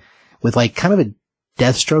lead with like kind of a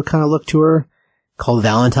Deathstroke kind of look to her, called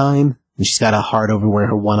Valentine, and she's got a heart over where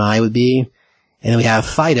her one eye would be. And then we have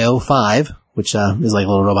Fido 5, which is like a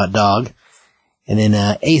little robot dog. And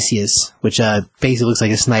then Asius, which basically looks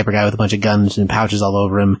like a sniper guy with a bunch of guns and pouches all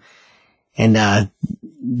over him. And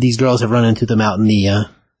these girls have run into them out in the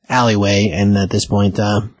alleyway, and at this point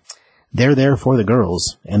they're there for the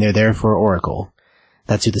girls, and they're there for Oracle.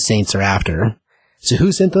 That's who the Saints are after. So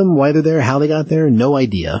who sent them, why they're there, how they got there, no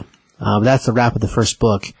idea. But that's the wrap of the first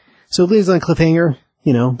book. So it leaves on a cliffhanger,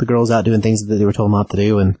 the girls out doing things that they were told not to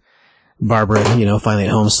do, and Barbara, finally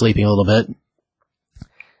at home sleeping a little bit.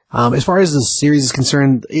 As far as the series is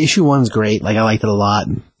concerned, issue 1's great. Like, I liked it a lot.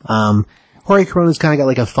 Jorge Corona's kind of got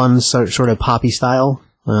like a fun sort of poppy style.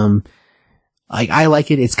 I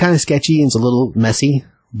like it. It's kind of sketchy and it's a little messy,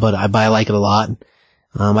 but I like it a lot.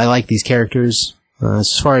 I like these characters.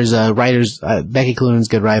 As far as writers, Becky Cloonan's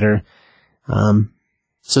a good writer.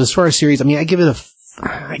 So as far as series, I give it a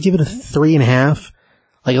 3.5.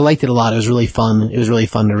 Like, I liked it a lot. It was really fun. It was really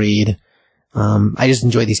fun to read. I just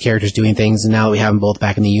enjoy these characters doing things, and now that we have them both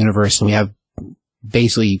back in the universe, and we have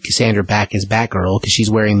basically Cassandra back as Batgirl, because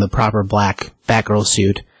she's wearing the proper black Batgirl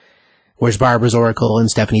suit, whereas Barbara's Oracle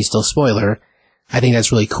and Stephanie's still Spoiler. I think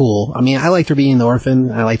that's really cool. I liked her being the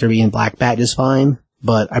Orphan, I liked her being Black Bat just fine,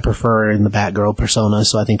 but I prefer her in the Batgirl persona,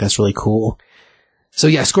 so I think that's really cool. So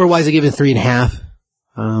yeah, score-wise, I give it 3.5.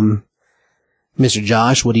 Mr.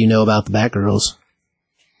 Josh, what do you know about the Batgirls?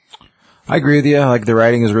 I agree with you. Like, the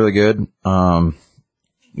writing is really good. My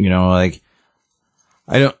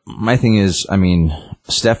thing is,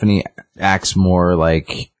 Stephanie acts more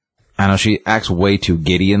like, she acts way too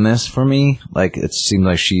giddy in this for me. Like, it seems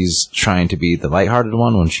like she's trying to be the lighthearted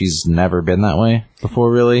one when she's never been that way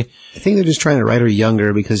before, really. I think they're just trying to write her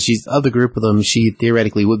younger because she's, of the group of them, she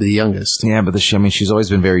theoretically would be the youngest. Yeah, but she's always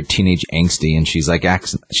been very teenage angsty, and she's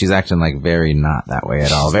acting like very not that way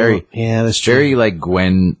at all. Very, yeah, that's true. Very like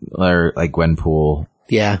Gwenpool.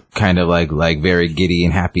 Yeah. Kind of like very giddy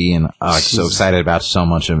and happy and so excited about so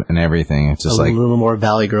much and everything. It's just a little more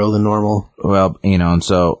Valley Girl than normal. Well,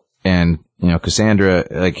 Cassandra,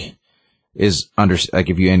 is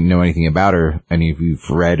if you know anything about her, and if you've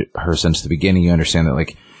read her since the beginning, you understand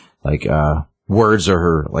that words are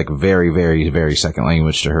her very, very, very second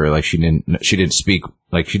language to her. Like, she didn't speak,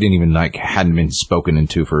 she didn't even hadn't been spoken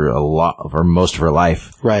into for most of her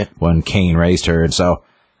life. Right. When Cain raised her. And so,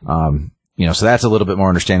 so that's a little bit more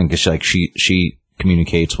understanding, because she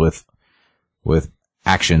communicates with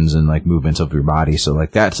actions and movements of your body. So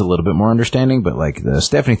that's a little bit more understanding, but the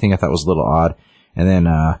Stephanie thing I thought was a little odd. And then,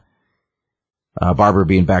 Barbara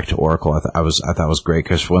being back to Oracle, I thought was great,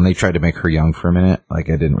 because when they tried to make her young for a minute, I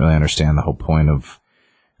didn't really understand the whole point of,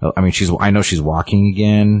 I know she's walking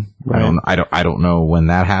again. Right. I don't know when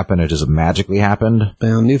that happened. It just magically happened.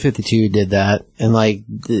 Well, New 52 did that, and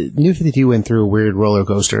the New 52 went through a weird roller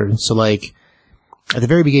coaster. So at the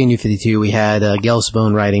very beginning of New 52, we had Gail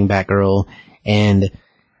Simone writing Batgirl, and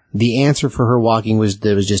the answer for her walking was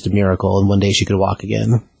just a miracle, and one day she could walk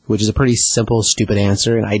again, which is a pretty simple, stupid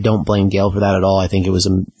answer, and I don't blame Gail for that at all. I think it was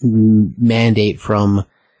a mandate from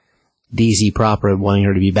DC proper wanting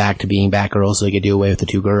her to be back to being Batgirl so they could do away with the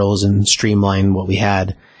two girls and streamline what we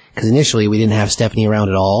had. Because initially we didn't have Stephanie around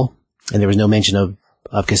at all, and there was no mention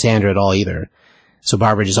of Cassandra at all either. So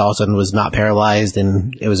Barbara just all of a sudden was not paralyzed,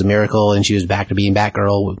 and it was a miracle, and she was back to being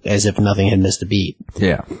Batgirl as if nothing had missed a beat.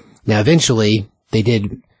 Yeah. Now eventually they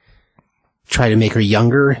did try to make her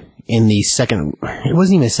younger in the second, it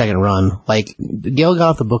wasn't even a second run. Gail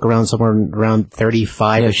got off the book somewhere around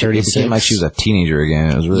 35 or 36. It seemed like she was a teenager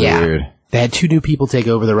again. It was really weird. They had two new people take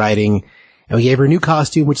over the writing, and we gave her a new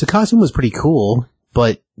costume, which the costume was pretty cool,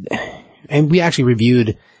 but And we actually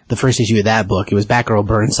reviewed the first issue of that book. It was Batgirl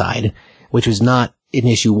Burnside, which was not in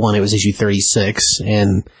issue 1, it was issue 36.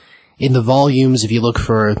 And in the volumes, if you look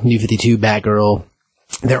for New 52 Batgirl,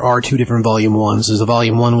 there are 2 different volume 1s. There's a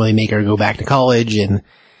volume 1 where they make her go back to college and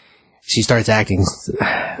she starts acting.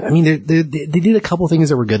 I mean, they did a couple things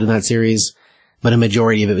that were good in that series, but a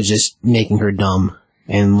majority of it was just making her dumb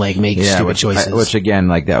and like make stupid choices. Which again,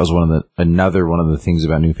 like that was another one of the things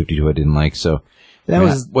about New 52 I didn't like. So that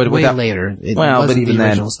was way later. It wasn't but even the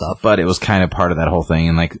original then, stuff. But it was kind of part of that whole thing.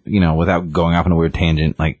 And like, you know, without going off on a weird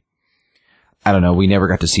tangent, like, I don't know, we never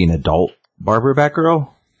got to see an adult Barbara Batgirl,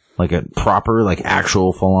 like a proper, like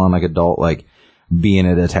actual full on like adult, like being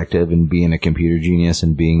a detective and being a computer genius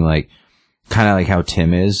and being like, kind of like how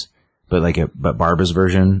Tim is, but Barbara's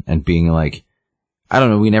version and being like, I don't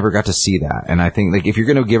know, we never got to see that. And I think like if you're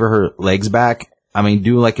going to give her legs back, I mean,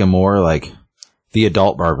 do like a more like the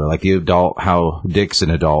adult Barbara, like the adult, how Dick's an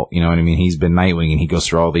adult, you know what I mean? He's been Nightwing and he goes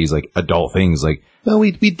through all these like adult things. Like, well,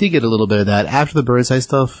 we did get a little bit of that after the Burnside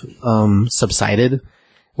stuff, subsided.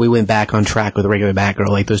 We went back on track with the regular Batgirl.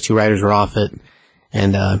 Like those 2 writers were off it.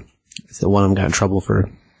 And, so one of them got in trouble for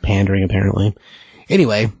pandering apparently.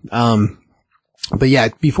 Anyway, but yeah,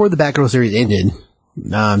 before the Batgirl series ended,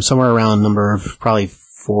 somewhere around number probably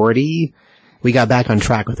 40, we got back on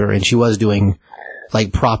track with her and she was doing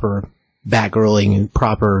like proper Batgirling and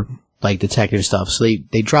proper like detective stuff. So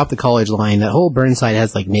they dropped the college line. That whole Burnside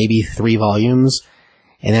has like maybe 3 volumes.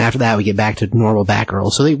 And then after that we get back to normal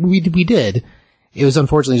Batgirl. So we did. It was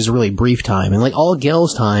unfortunately just a really brief time. And like all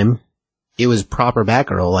Gail's time, it was proper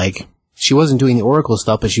Batgirl. Like she wasn't doing the Oracle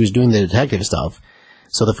stuff, but she was doing the detective stuff.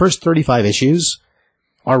 So the first 35 issues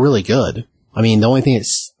are really good. I mean, the only thing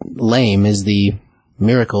that's lame is the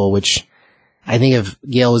Miracle, which I think if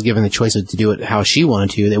Gail was given the choice to do it how she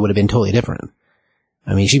wanted to, it would have been totally different.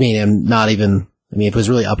 I mean, she made him not even, I mean, if it was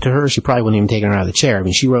really up to her, she probably wouldn't even take her out of the chair. I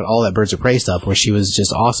mean, she wrote all that Birds of Prey stuff where she was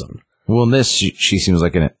just awesome. well, in this, she seems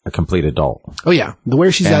like a complete adult. Oh yeah. The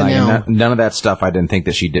where she's and at like, now. None of that stuff, I didn't think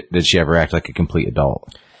that did she ever act like a complete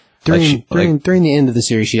adult. During the end of the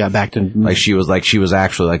series, she got back to like she was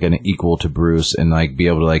actually like an equal to Bruce and like be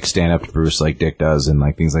able to like stand up to Bruce like Dick does and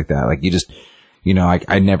like things like that. Like you just, you know,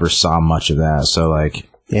 I never saw much of that. So like,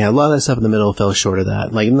 yeah, a lot of that stuff in the middle fell short of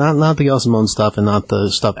that. Like not the Gail Simone stuff and not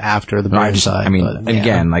the stuff after the Burnside. I mean, but, and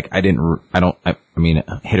again, like I mean,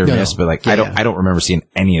 hit or miss, but like I don't remember seeing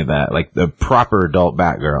any of that. Like the proper adult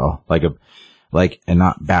Batgirl, and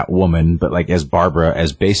not Batwoman, but like as Barbara,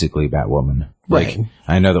 as basically Batwoman. Like, right.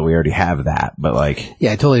 I know that we already have that, but like,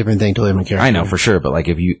 yeah, totally different thing, totally different character. I know for sure, but like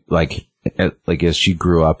if you like as she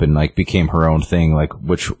grew up and like became her own thing, like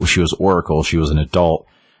which she was Oracle, she was an adult,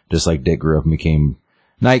 just like Dick grew up and became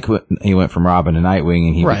he went from Robin to Nightwing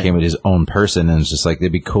and he became his own person, and it's just like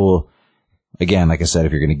it'd be cool. Again, like I said,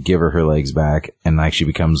 if you're going to give her legs back and like she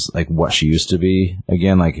becomes like what she used to be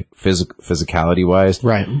again, like physicality wise,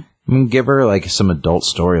 right? I mean, give her like some adult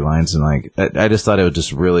storylines, and like I just thought it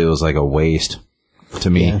was like a waste to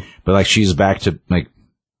me. Yeah. But like she's back to like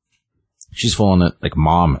she's full on like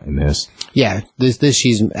mom in this. Yeah, this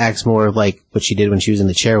she acts more like what she did when she was in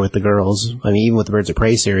the chair with the girls. I mean, even with the Birds of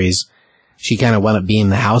Prey series, she kind of wound up being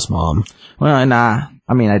the house mom. Well, and I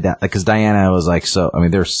mean, because Diana was like so. I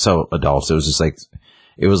mean, they're so adults. It was just like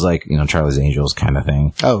it was like, you know, Charlie's Angels kind of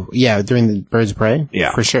thing. Oh yeah, during the Birds of Prey,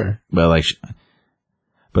 yeah, for sure. But like.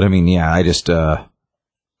 But I mean, yeah, I just,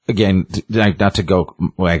 again, not to go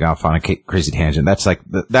like off on a crazy tangent. That's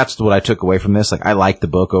what I took away from this. Like, I like the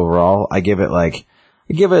book overall. I give it like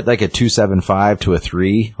a 2.75 to a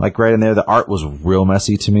 3, like right in there. The art was real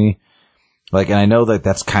messy to me. Like, and I know that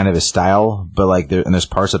that's kind of his style, but like there's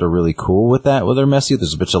parts that are really cool with that, where they're messy.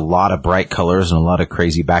 There's a lot of bright colors and a lot of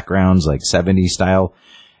crazy backgrounds, like 70s style.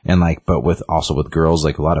 And like, but also with girls,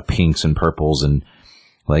 like a lot of pinks and purples and,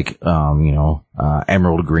 like,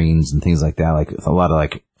 emerald greens and things like that, like a lot of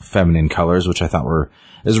like feminine colors, which I thought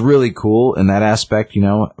is really cool in that aspect, you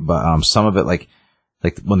know, but, some of it, like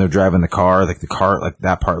when they're driving the car, like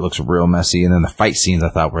that part looks real messy. And then the fight scenes I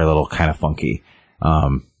thought were a little kind of funky.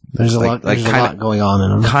 There's a lot going on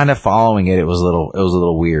in them. Kind of following it. It was a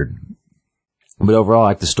little weird, but overall I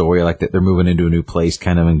like the story. I like that they're moving into a new place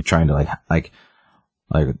kind of and trying to like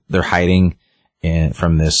they're hiding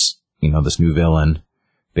from this, you know, this new villain.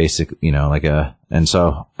 Basic, you know, and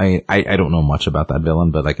so I don't know much about that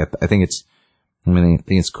villain, but like, I think it's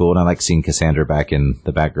cool. And I like seeing Cassandra back in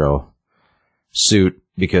the Batgirl suit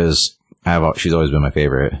because she's always been my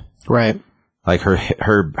favorite. Right. Like her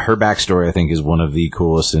backstory, I think, is one of the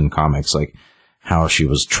coolest in comics. Like how she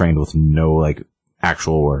was trained with no like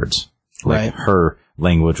actual words. Like right. Her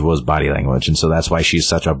language was body language. And so that's why she's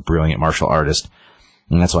such a brilliant martial artist.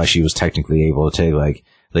 And that's why she was technically able to take, like,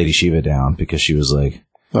 Lady Shiva down, because she was like,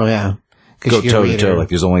 Oh yeah. go toe to toe. Like,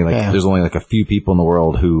 there's only like a few people in the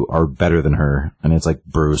world who are better than her, and it's like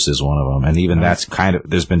Bruce is one of them. And even that's kind of,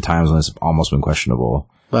 there's been times when it's almost been questionable.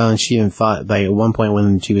 Well, and she even fought, like, at one point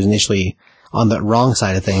when she was initially on the wrong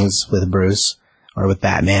side of things with Bruce, or with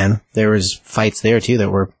Batman, there was fights there too that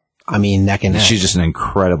were, I mean, neck and neck. She's just an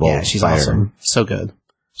incredible Yeah, she's fighter. awesome. So good.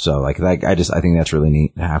 So, like, I think that's really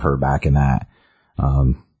neat to have her back in that.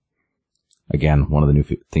 Again, one of the new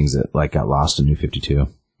things that, like, got lost in New 52,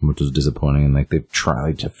 which was disappointing, and, like, they've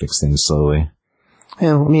tried to fix things slowly.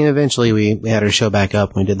 Yeah, I mean, eventually we had her show back up,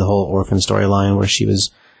 and we did the whole orphan storyline where she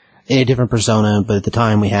was in a different persona, but at the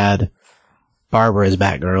time we had Barbara as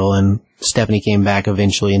Batgirl, and Stephanie came back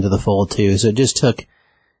eventually into the fold too, so it just took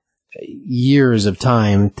years of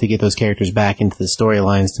time to get those characters back into the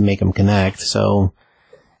storylines to make them connect. So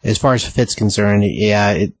as far as Fit's concerned,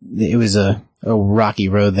 it was a rocky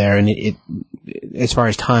road there, and it as far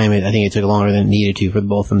as time, I think it took longer than it needed to for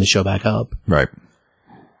both of them to show back up. Right.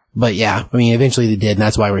 But yeah, I mean, eventually they did, and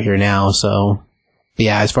that's why we're here now. So, but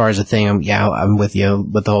yeah, as far as the thing, I'm with you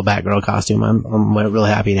with the whole Batgirl costume. I'm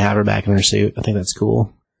really happy to have her back in her suit. I think that's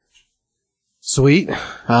cool. Sweet.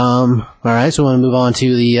 All right, so we want to move on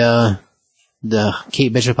to the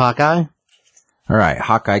Kate Bishop Hawkeye. All right,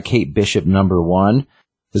 Hawkeye Kate Bishop #1.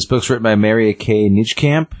 This book's written by Maria K.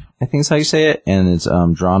 Nijkamp, I think is how you say it, and it's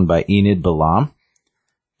drawn by Enid Balam.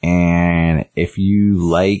 And if you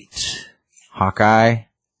liked Hawkeye,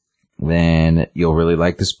 then you'll really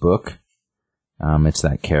like this book. It's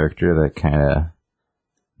that character that kind of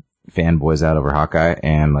fanboys out over Hawkeye,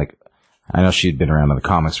 and, like, I know she'd been around in the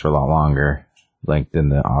comics for a lot longer, like, than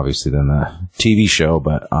the TV show,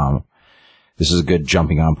 but this is a good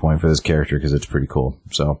jumping on point for this character because it's pretty cool.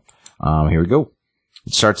 So here we go.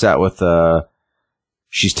 It starts out with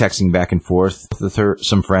she's texting back and forth with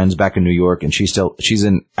some friends back in New York, and you come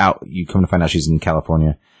to find out she's in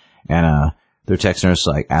California, and they're texting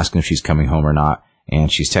her, like, asking if she's coming home or not,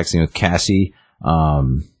 and she's texting with Cassie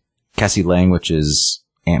Lang, which is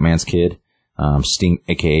Ant-Man's kid,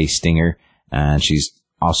 aka Stinger, and she's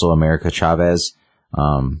also America Chavez,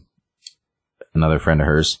 another friend of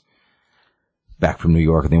hers, back from New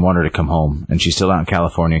York, and they want her to come home, and she's still out in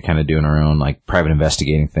California kind of doing her own, like, private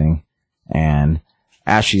investigating thing. And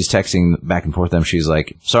as she's texting back and forth with them, she's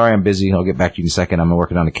like, sorry, I'm busy, I'll get back to you in a second, I'm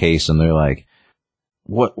working on a case. And they're like,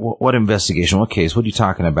 what investigation, what case, what are you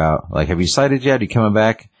talking about? Like, have you decided yet, are you coming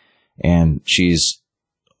back? And she's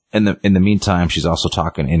in the meantime, she's also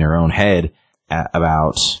talking in her own head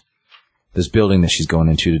about this building that she's going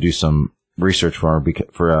into to do some research for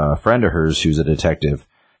a friend of hers who's a detective.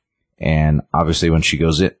 And obviously when she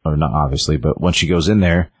goes in, or not obviously, but when she goes in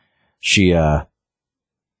there, she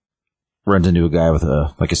runs into a guy with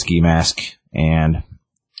a ski mask, and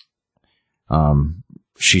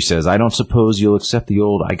she says, I don't suppose you'll accept the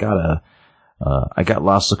old I got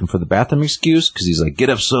lost looking for the bathroom excuse? Because he's like, get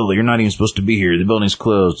up slowly, you're not even supposed to be here, the building's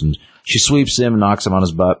closed. And she sweeps him and knocks him on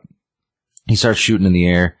his butt. He starts shooting in the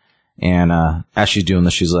air, and as she's doing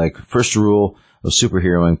this, she's like, first rule of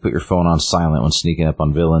superheroing, put your phone on silent when sneaking up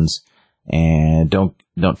on villains, and don't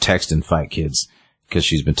text and fight, kids. Because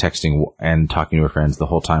she's been texting and talking to her friends the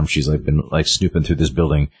whole time she's, like, been, like, snooping through this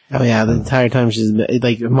building. Oh yeah, the entire time she's been,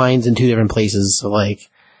 like, her mind's in two different places, so, like,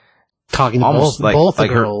 talking to both the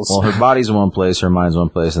girls. Her body's in one place, her mind's in one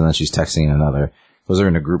place, and then she's texting in another. Those are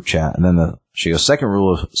in a group chat. And then she goes, second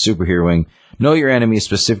rule of superheroing, know your enemy,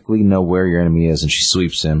 specifically know where your enemy is. And she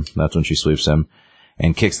sweeps him. That's when she sweeps him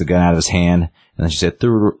and kicks the gun out of his hand. And then she said,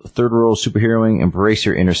 third rule of superheroing, embrace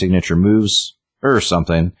your inner signature moves or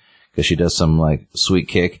something, because she does some, like, sweet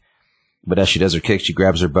kick. But as she does her kick, she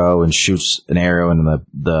grabs her bow and shoots an arrow into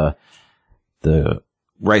the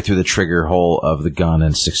right through the trigger hole of the gun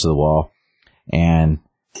and sticks to the wall. And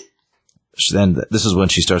then this is when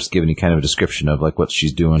she starts giving you kind of a description of, like, what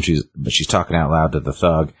she's doing. She's talking out loud to the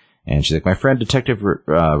thug, and she's like, my friend Detective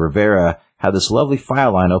Rivera had this lovely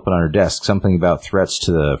file line open on her desk, something about threats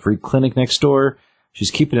to the free clinic next door. She's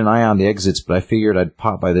keeping an eye on the exits, but I figured I'd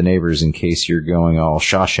pop by the neighbors in case you're going all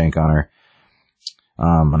Shawshank on her.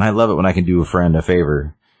 And I love it when I can do a friend a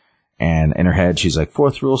favor. And in her head, she's like,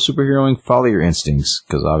 fourth rule, superheroing, follow your instincts.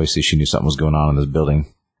 Because obviously she knew something was going on in this building.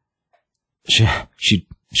 She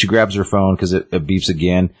grabs her phone because it beeps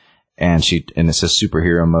again. And it says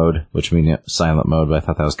superhero mode, which means silent mode, but I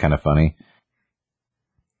thought that was kind of funny.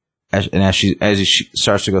 As she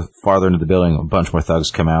starts to go farther into the building, a bunch more thugs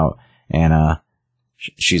come out. And,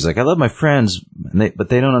 she's like, I love my friends, but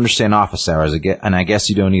they don't understand office hours. And I guess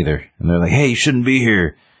you don't either. And they're like, hey, you shouldn't be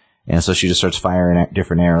here. And so she just starts firing at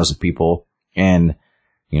different arrows at people. And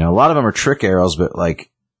You know, a lot of them are trick arrows, but like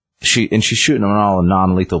she's shooting them all in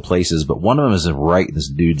non-lethal places, but one of them is right in this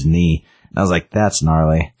dude's knee. And I was like, that's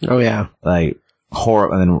gnarly. Oh yeah. Like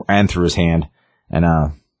horrible, and then ran through his hand.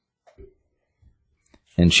 And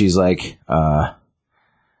she's like,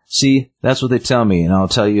 see, that's what they tell me, and I'll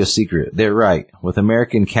tell you a secret. They're right. With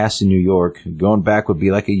American cast in New York, going back would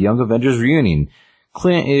be like a Young Avengers reunion.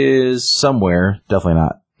 Clint is somewhere, definitely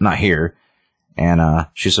not here. And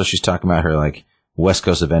she's talking about her like West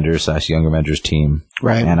Coast Avengers / Young Avengers team.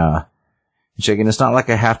 Right. And checking, it's not like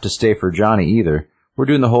I have to stay for Johnny either. We're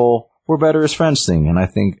doing the whole we're better as friends thing, and I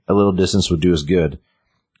think a little distance would do us good.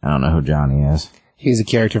 I don't know who Johnny is. He's a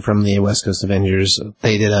character from the West Coast Avengers.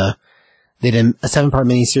 They did a 7-part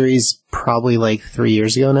miniseries probably like 3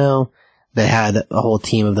 years ago now that had a whole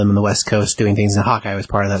team of them in the West Coast doing things, and Hawkeye was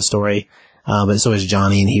part of that story. But so was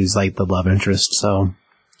Johnny, and he was like the love interest, so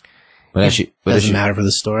it doesn't matter for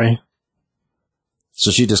the story.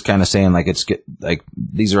 So she just kind of saying like it's good, like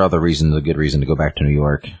these are all the reasons, a good reason to go back to New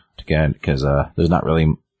York to get, because there's not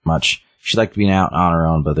really much. She'd like to be out on her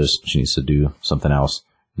own, but she needs to do something else.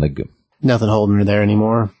 Like nothing holding her there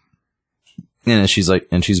anymore. And she's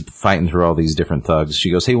fighting through all these different thugs.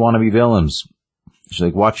 She goes, "Hey, wannabe villains." She's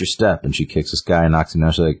like, "Watch your step." And she kicks this guy and knocks him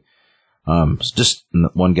down. She's like, and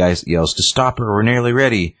one guy yells, "Just stop her. We're nearly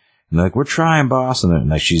ready." And they're like, "We're trying, boss." And then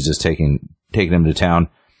like she's just taking him to town.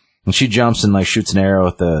 And she jumps and like shoots an arrow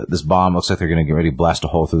at this bomb. Looks like they're going to get ready to blast a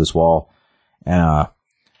hole through this wall. And,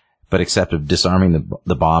 but except of disarming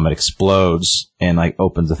the bomb, it explodes and like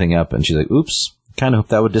opens the thing up. And she's like, "Oops, kind of hoped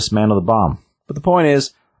that would dismantle the bomb." But the point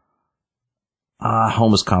is,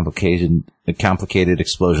 home is complicated. Complicated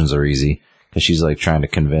explosions are easy, because she's like trying to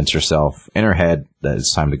convince herself in her head that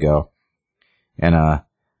it's time to go. And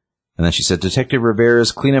then she said, "Detective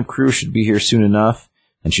Rivera's cleanup crew should be here soon enough."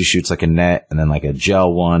 And she shoots like a net and then like a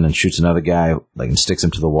gel one and shoots another guy like and sticks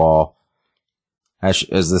him to the wall. As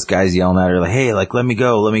this guy's yelling at her like, "Hey, like let me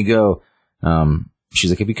go."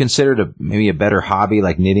 She's like, "Have you considered maybe a better hobby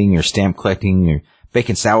like knitting or stamp collecting or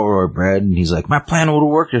baking sourdough bread?" And he's like, "My plan would have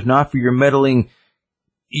worked if not for your meddling.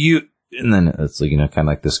 You." And then it's like, kind of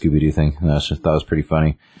like the Scooby-Doo thing. And I just thought it was pretty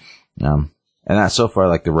funny. And that so far,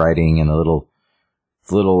 like the writing and the little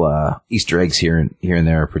Easter eggs here and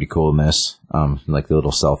there are pretty cool in this. Like the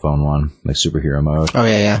little cell phone one, like superhero mode. Oh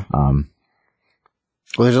yeah.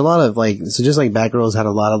 Well, there's a lot of like, so just like Batgirl's had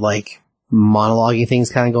a lot of like monologue-y things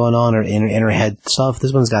kind of going on or in her head stuff.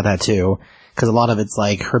 This one's got that too. Cause a lot of it's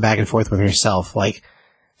like her back and forth with herself, like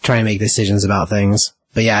trying to make decisions about things.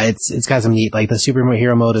 But yeah, it's got some neat, like the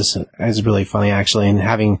superhero mode is really funny actually.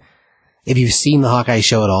 And if you've seen the Hawkeye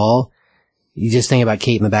show at all, you just think about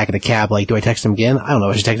Kate in the back of the cab, like, do I text him again? I don't know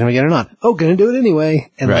if I should text him again or not. Oh, gonna do it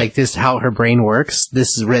anyway. And like just how her brain works,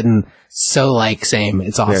 this is written so like same.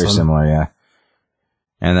 It's awesome. Very similar, yeah.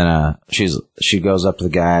 And then she goes up to the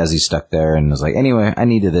guy as he's stuck there and is like, "Anyway, I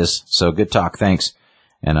needed this, so good talk, thanks."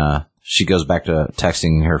 And she goes back to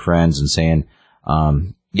texting her friends and saying,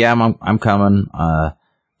 "Yeah, I'm coming,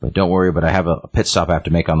 but don't worry, but I have a pit stop I have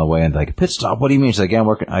to make on the way." And like, "A pit stop? What do you mean?" She's like, "Yeah, I'm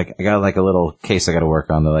working. I got like a little case I got to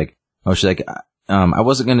work on." They're like, "Oh," she's like, "I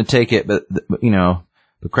wasn't going to take it, but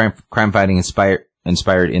the crime fighting inspired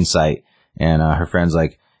insight." And her friend's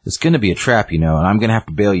like, "It's going to be a trap, and I'm going to have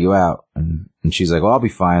to bail you out." And she's like, "Well, I'll be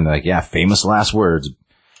fine." They're like, "Yeah, famous last words,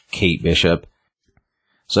 Kate Bishop."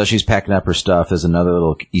 So she's packing up her stuff. There's another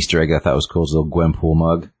little Easter egg I thought was cool. It's a little Gwenpool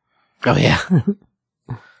mug. Oh yeah.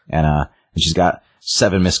 And she's got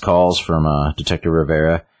 7 missed calls from Detective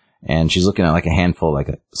Rivera. And she's looking at like a handful, like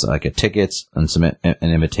a tickets and an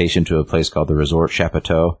invitation to a place called the Resort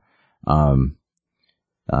Chapeau.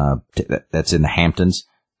 That's in the Hamptons.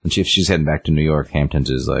 And she's heading back to New York.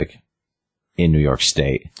 Hamptons is like in New York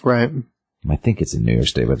State. Right. I think it's in New York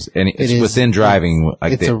State, but it's within driving.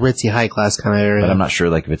 Like it's a ritzy high class kind of area. But I'm not sure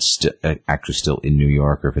like if it's actually still in New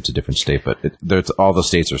York or if it's a different state, but all the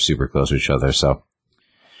states are super close to each other. So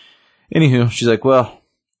anywho, she's like, "Well,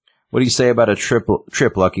 what do you say about a trip,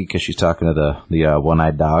 Lucky?" Because she's talking to the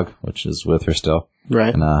one-eyed dog, which is with her still.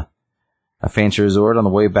 Right. And a fancy resort on the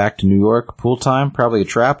way back to New York. Pool time, probably a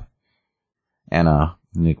trap. And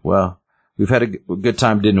like, "Well, we've had a good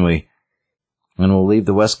time, didn't we? And we'll leave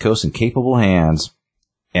the West Coast in capable hands."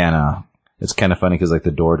 And it's kind of funny because like the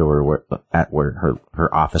door to where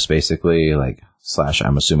her office basically, like /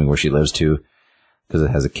 I'm assuming where she lives too, because it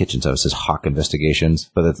has a kitchen, so it says Hawk Investigations,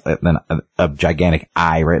 but it's then a gigantic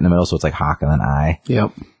I right in the middle, so it's like Hawk and then I.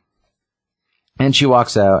 Yep. And she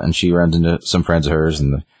walks out, and she runs into some friends of hers,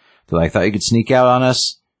 and they're like, "Thought you could sneak out on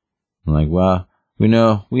us?" I'm like, "Well, we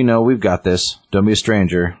know, we've got this. Don't be a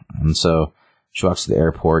stranger." And so she walks to the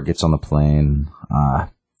airport, gets on the plane,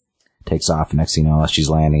 takes off. Next thing you know, she's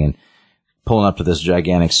landing and pulling up to this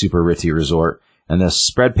gigantic, super ritzy resort. And the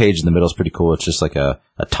spread page in the middle is pretty cool. It's just like a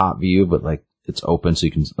top view, but like it's open, so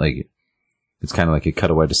you can like, it's kind of like a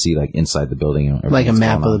cutaway to see like inside the building. You know, like a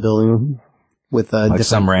map of the building with like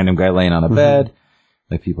some random guy laying on a bed,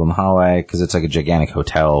 like people in the hallway, because it's like a gigantic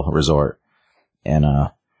hotel resort. And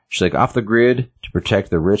she's like, off the grid to protect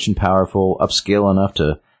the rich and powerful, upscale enough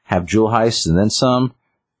to have jewel heists and then some.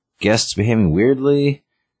 Guests behaving weirdly.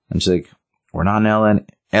 And she's like, we're not in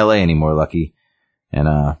LA anymore, Lucky.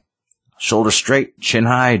 And shoulder straight, chin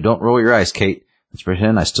high, don't roll your eyes, Kate. Let's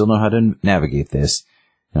pretend I still know how to navigate this.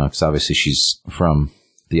 You know, because obviously she's from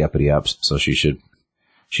the uppity ups, so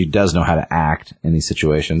she does know how to act in these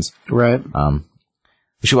situations. Right.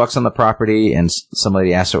 She walks on the property and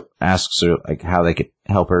somebody asks her like how they could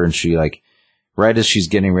help her, and she like, right as she's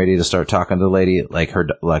getting ready to start talking to the lady, like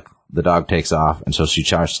the dog takes off, and so she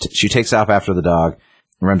takes off after the dog,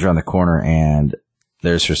 runs around the corner, and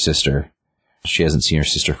there's her sister. She hasn't seen her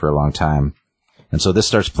sister for a long time. And so this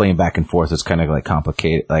starts playing back and forth. It's kind of like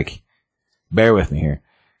complicated. Like, bear with me here.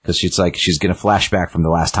 Because she's going to flash back from the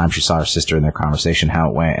last time she saw her sister in their conversation, how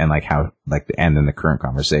it went, and like how, like the end in the current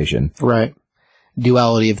conversation. Right.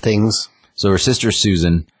 Duality of things. So her sister,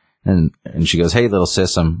 Susan, and she goes, hey, little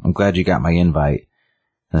sis, I'm glad you got my invite.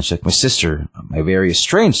 And she's like, my sister, my very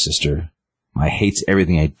estranged sister, my hates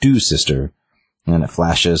everything I do sister. And then it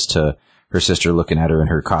flashes to her sister looking at her in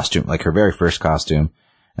her costume, like her very first costume,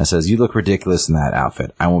 and says, you look ridiculous in that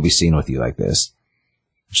outfit. I won't be seen with you like this.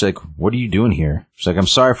 She's like, what are you doing here? She's like, I'm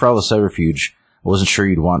sorry for all the subterfuge. I wasn't sure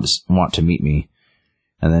you'd want to meet me.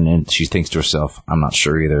 And then she thinks to herself, I'm not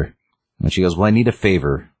sure either. And she goes, well, I need a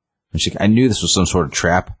favor. And she's like, I knew this was some sort of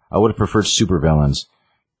trap. I would have preferred supervillains.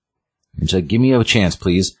 And she's like, give me a chance,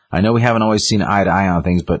 please. I know we haven't always seen eye to eye on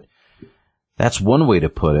things, but that's one way to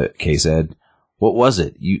put it, Kay said. What was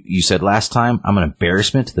it? You said last time, I'm an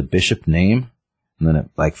embarrassment to the Bishop name? And then it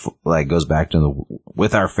like goes back to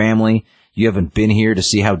with our family. You haven't been here to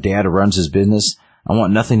see how Dad runs his business. I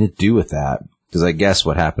want nothing to do with that. Because I guess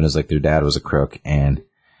what happened is like their dad was a crook, and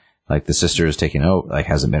like the sister is taking over, like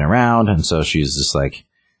hasn't been around, and so she's just like,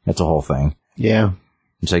 that's a whole thing. Yeah.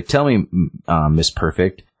 It's like, tell me, Miss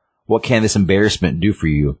Perfect, what can this embarrassment do for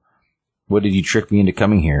you? What did you trick me into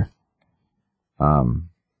coming here?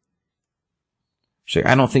 She's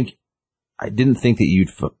like, I didn't think that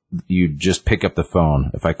you'd just pick up the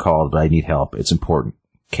phone if I called, but I need help. It's important.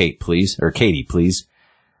 Katie, please.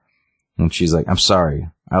 And she's like, I'm sorry.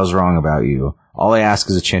 I was wrong about you. All I ask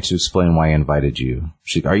is a chance to explain why I invited you.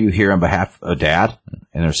 She's like, are you here on behalf of Dad?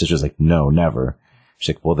 And her sister's like, no, never.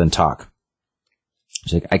 She's like, well, then talk.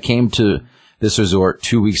 She's like, I came to this resort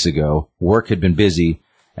 2 weeks ago. Work had been busy,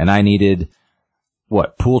 and I needed,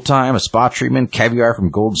 pool time, a spa treatment, caviar from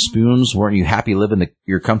Gold Spoons? Weren't you happy living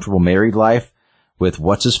your comfortable married life with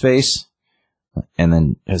what's-his-face? And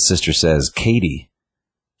then his sister says, Katie.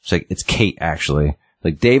 She's like, it's Kate, actually.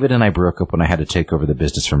 Like, David and I broke up when I had to take over the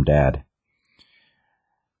business from Dad.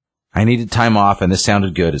 I needed time off, and this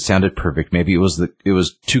sounded good. It sounded perfect. Maybe it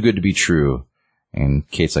was too good to be true. And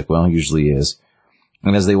Kate's like, well, it usually is.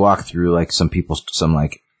 And as they walk through, like, some people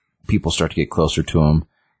start to get closer to him.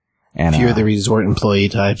 And, a few of the resort employee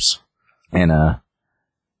types. And,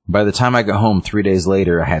 by the time I got home 3 days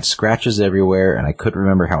later, I had scratches everywhere, and I couldn't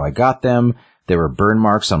remember how I got them. There were burn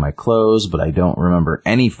marks on my clothes, but I don't remember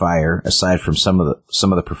any fire aside from some of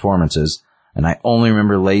the performances. And I only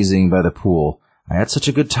remember lazing by the pool. I had such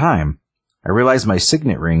a good time. I realized my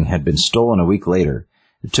signet ring had been stolen a week later.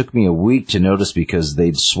 It took me a week to notice because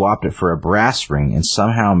they'd swapped it for a brass ring and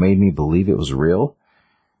somehow made me believe it was real.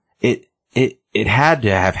 It had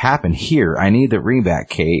to have happened here. I need the ring back,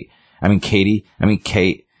 Kate.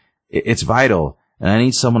 It's vital, and I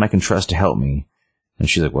need someone I can trust to help me. And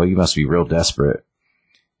she's like, well, you must be real desperate.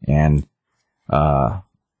 And now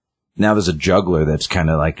there's a juggler that's kind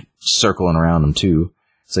of like circling around him too.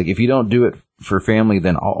 It's like, if you don't do it for family,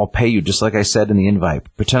 then I'll pay you just like I said in the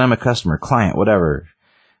invite. Pretend I'm a customer, client, whatever.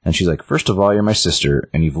 And she's like, first of all, you're my sister,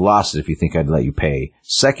 and you've lost it if you think I'd let you pay.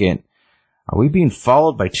 Second, are we being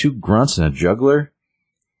followed by two grunts and a juggler?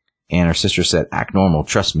 And her sister said, act normal,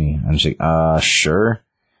 trust me. And she's like, sure.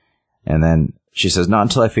 And then she says, not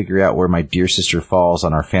until I figure out where my dear sister falls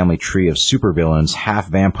on our family tree of supervillains, half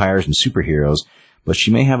vampires and superheroes. But she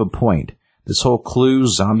may have a point. This whole Clue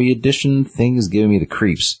zombie edition thing is giving me the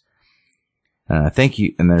creeps. Thank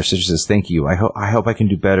you. And then her sister says, thank you. I hope I can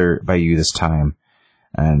do better by you this time.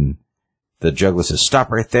 And the juggler says, stop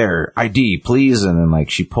right there. ID, please. And then like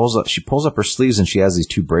she pulls up her sleeves and she has these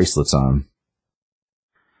two bracelets on.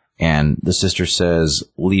 And the sister says,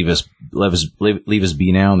 leave us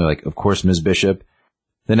be now. And they're like, of course, Ms. Bishop.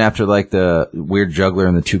 Then after like the weird juggler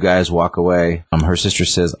and the two guys walk away, her sister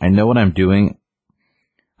says, I know what I'm doing.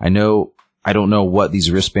 I don't know what these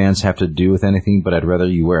wristbands have to do with anything, but I'd rather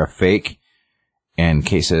you wear a fake. And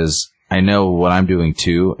Kate says, I know what I'm doing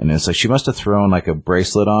too. And it's like, she must have thrown like a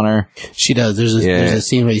bracelet on her. She does. There's a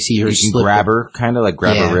scene where you see her grab her, kind of like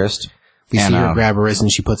grab her wrist. You see her grab her wrist and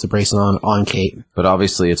she puts the bracelet on Kate. But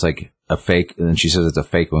obviously it's like a fake, and then she says it's a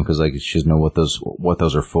fake one because like she doesn't know what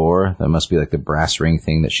those are for. That must be like the brass ring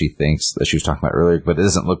thing that she thinks that she was talking about earlier, but it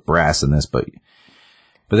doesn't look brass in this. But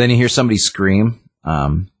then you hear somebody scream,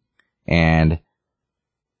 and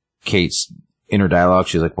Kate's inner dialogue,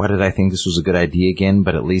 she's like, why did I think this was a good idea again?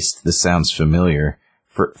 But at least this sounds familiar.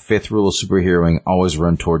 For fifth rule of superheroing, always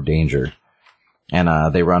run toward danger.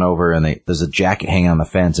 And they run over, and there's a jacket hanging on the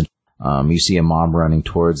fence, and you see a mom running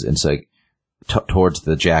towards, and it's like towards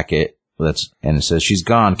the jacket. And it says, she's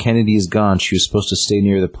gone. Kennedy is gone. She was supposed to stay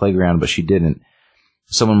near the playground, but she didn't.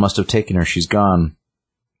 Someone must have taken her. She's gone.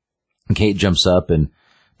 And Kate jumps up, and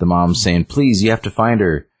the mom's saying, please, you have to find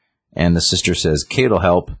her. And the sister says, Kate'll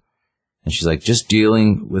help. And she's like, just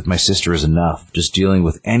dealing with my sister is enough. Just dealing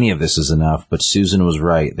with any of this is enough. But Susan was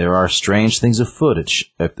right. There are strange things afoot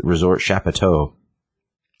at Resort Chapeau.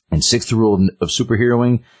 And sixth rule of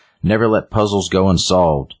superheroing, never let puzzles go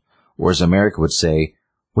unsolved. Or as America would say,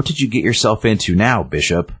 what did you get yourself into now,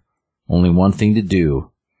 Bishop? Only one thing to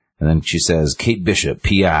do. And then she says, Kate Bishop,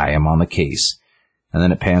 P.I., I'm on the case. And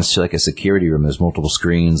then it pans to like a security room. There's multiple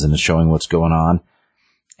screens and it's showing what's going on.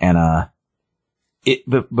 And,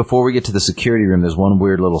 before we get to the security room, there's one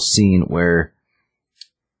weird little scene where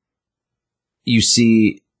you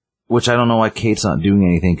see, which I don't know why Kate's not doing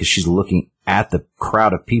anything because she's looking at the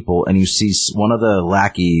crowd of people, and you see one of the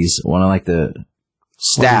lackeys, one of like the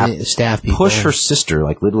staff people, push her sister,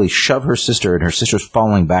 like literally shove her sister, and her sister's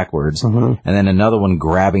falling backwards. Mm-hmm. And then another one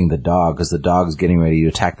grabbing the dog because the dog's getting ready to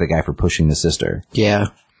attack the guy for pushing the sister. Yeah.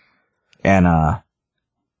 And,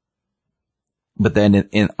 but then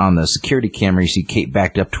on the security camera, you see Kate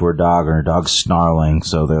backed up to her dog, and her dog's snarling.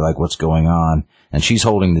 So they're like, what's going on? And she's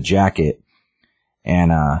holding the jacket.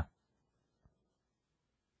 And,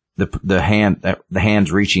 the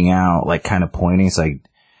hand's reaching out, like kind of pointing. It's like,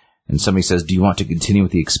 and somebody says, do you want to continue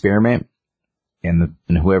with the experiment? And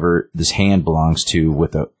whoever this hand belongs to,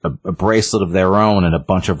 with a bracelet of their own and a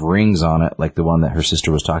bunch of rings on it, like the one that her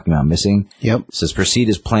sister was talking about missing. Yep. Says, proceed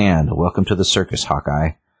as planned. Welcome to the circus,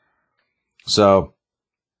 Hawkeye. So,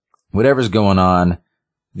 whatever's going on,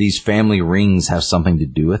 these family rings have something to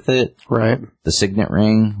do with it. Right. The signet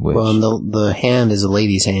ring. Which, well, the hand is a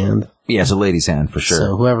lady's hand. Yeah, it's a lady's hand for sure.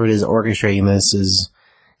 So whoever it is orchestrating this is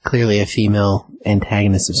clearly a female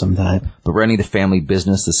antagonist of some type. But running the family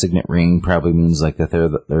business, the signet ring probably means like that they're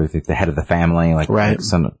the head of the family. Like, right. Like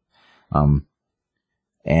some,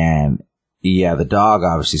 and yeah, the dog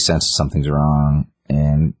obviously senses something's wrong.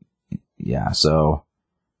 And yeah, so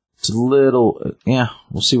it's a little, yeah,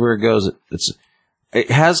 we'll see where it goes.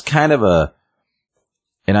 It has kind of a,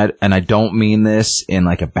 and I don't mean this in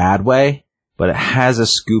like a bad way, but it has a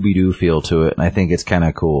Scooby-Doo feel to it, and I think it's kind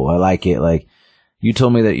of cool. I like it. Like, you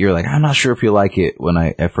told me that you're like, I'm not sure if you like it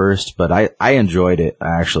at first, but I enjoyed it,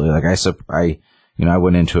 actually. Like, I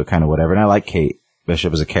went into it kind of whatever, and I like Kate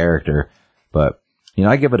Bishop as a character, but,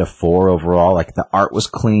 I give it a 4 overall. Like, the art was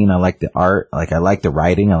clean. I like the art. Like, I like the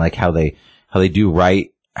writing. I like how they do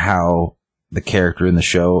write how the character in the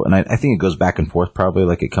show, and I think it goes back and forth probably,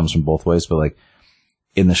 like, it comes from both ways, but, like,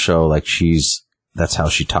 in the show, like, that's how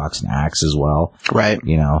she talks and acts as well. Right.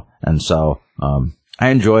 And so, I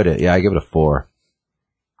enjoyed it. Yeah, I give it a 4.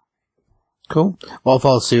 Cool. Well, I'll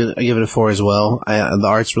follow suit. I give it a 4 as well. The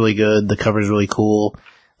art's really good. The cover's really cool.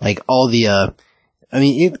 Like, all the,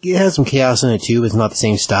 it has some chaos in it too, but it's not the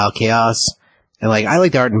same style chaos. And like, I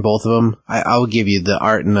like the art in both of them. I will give you the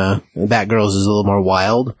art in Batgirls is a little more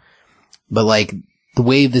wild. But like, the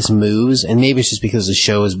way this moves, and maybe it's just because the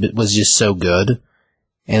show was just so good,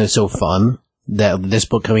 and it's so fun, that this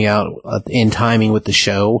book coming out in timing with the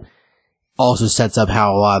show also sets up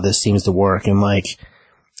how a lot of this seems to work. And like,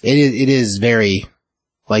 it is very,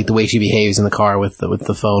 like, the way she behaves in the car with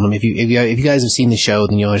the phone. I mean, if you guys have seen the show,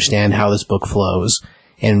 then you'll understand how this book flows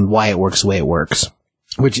and why it works the way it works.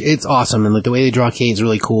 Which, it's awesome. And like, the way they draw Kate is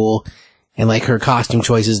really cool. And like, her costume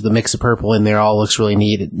choices, the mix of purple in there all looks really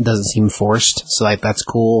neat. It doesn't seem forced. So like, that's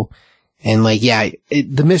cool. And like, yeah,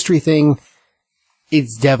 the mystery thing,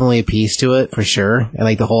 it's definitely a piece to it, for sure. And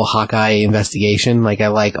like, the whole Hawkeye investigation, like, I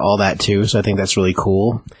like all that too. So I think that's really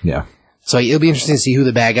cool. Yeah. So it'll be interesting to see who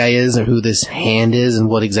the bad guy is, or who this hand is, and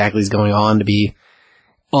what exactly is going on. To be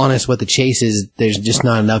honest, what the chase is, there's just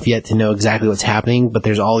not enough yet to know exactly what's happening, but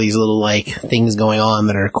there's all these little, like, things going on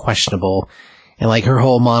that are questionable. And like her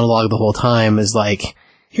whole monologue the whole time is like,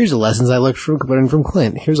 here's the lessons I learned from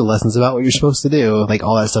Clint. Here's the lessons about what you're supposed to do. Like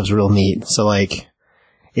all that stuff's real neat. So like,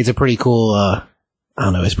 it's a pretty cool, I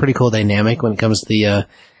don't know, it's pretty cool dynamic when it comes to the,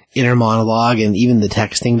 inner monologue and even the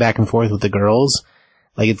texting back and forth with the girls.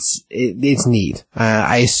 Like it's neat.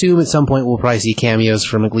 I assume at some point we'll probably see cameos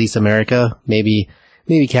from at least America. Maybe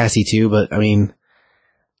Cassie too, but I mean,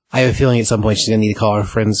 I have a feeling at some point she's gonna need to call her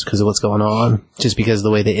friends because of what's going on. Just because of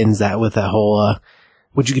the way that ends that with that whole,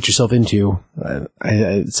 what'd you get yourself into?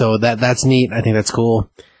 So that's neat. I think that's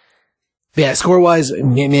cool. But yeah, score-wise,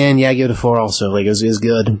 man, yeah, I give it a 4 also. Like, it was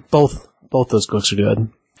good. Both those books are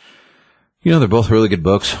good. You know, they're both really good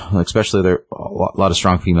books, especially they're a lot of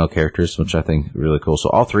strong female characters, which I think is really cool. So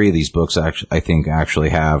all 3 of these books actually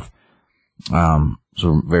have,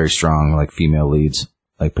 some very strong, like, female leads,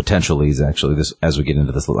 like potential leads actually, this, as we get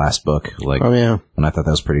into this last book. Like, oh yeah. And I thought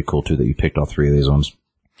that was pretty cool too that you picked all 3 of these ones.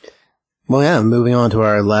 Well, yeah, moving on to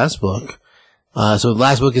our last book. So the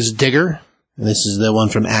last book is Digger, and this is the one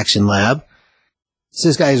from Action Lab. So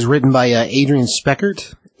this guy is written by, Adrian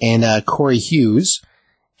Speckert and, Corey Hughes.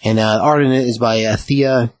 And art in it is by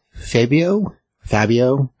Thea Fabio.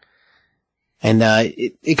 And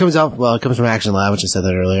it comes from Action Lab, which I said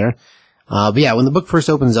that earlier. But yeah, when the book first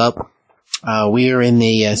opens up, we are in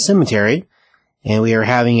the cemetery, and we are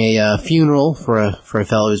having a funeral for a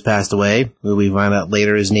fellow who's passed away, who we find out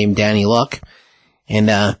later is named Danny Luck.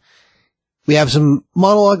 And we have some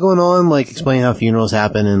monologue going on, like explaining how funerals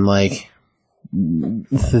happen and like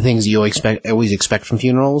the things you always expect from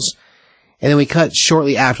funerals. And then we cut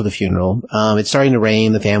shortly after the funeral. It's starting to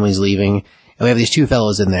rain, the family's leaving, and we have these 2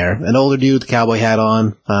 fellows in there. An older dude with a cowboy hat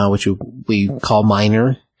on, which we call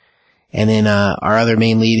Miner, and then our other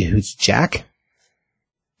main lead, who's Jack.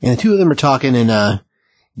 And the 2 of them are talking, and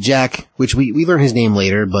Jack, which we learn his name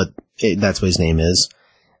later, but that's what his name is.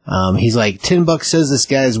 He's like, $10 says this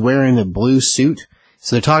guy's wearing a blue suit.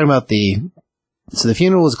 So they're talking about so the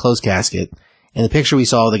funeral was a closed casket, and the picture we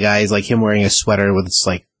saw of the guy is like him wearing a sweater with this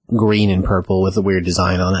like green and purple with a weird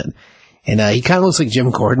design on it. And he kind of looks like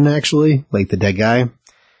Jim Gordon, actually, like the dead guy.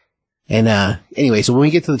 And anyway, so when we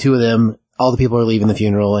get to the 2 of them, all the people are leaving the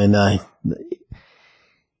funeral, and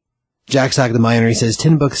Jack's talking to Miner. He says,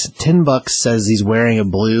 $10 says he's wearing a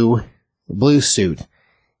blue suit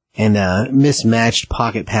and mismatched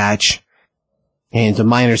pocket patch. And so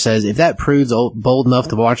Miner says, if that prude's bold enough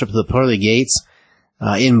to march up to the pearly gates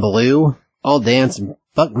in blue, I'll dance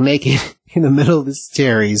buck naked in the middle of his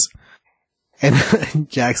cherries. And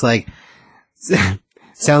Jack's like,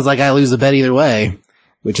 sounds like I lose the bet either way,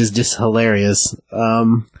 which is just hilarious.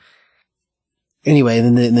 Anyway,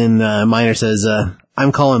 then Miner says,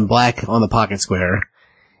 I'm calling black on the pocket square.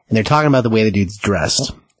 And they're talking about the way the dude's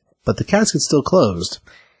dressed. But the casket's still closed.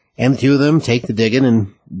 And the 2 of them take the digging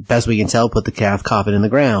and, best we can tell, put the coffin in the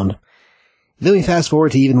ground. Then we fast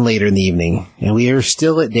forward to even later in the evening, and we are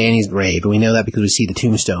still at Danny's grave, and we know that because we see the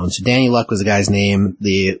tombstone. So Danny Luck was the guy's name.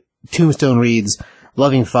 The tombstone reads,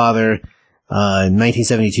 Loving Father,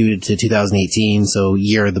 1972 to 2018, so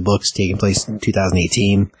year of the book's taking place in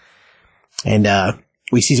 2018. And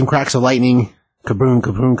we see some cracks of lightning, kaboom,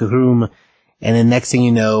 kaboom, kaboom, and then next thing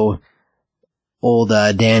you know, old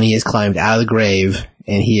Danny has climbed out of the grave,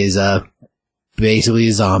 and he is basically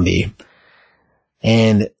a zombie.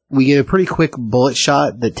 And we get a pretty quick bullet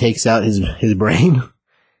shot that takes out his brain.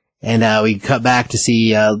 And we cut back to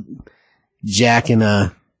see Jack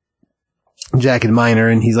and Miner,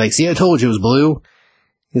 and he's like, see, I told you it was blue.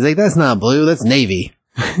 He's like, that's not blue, that's navy.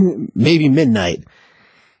 Maybe midnight.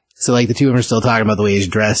 So like the 2 of them are still talking about the way he's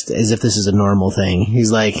dressed as if this is a normal thing.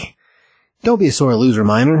 He's like, don't be a sore loser,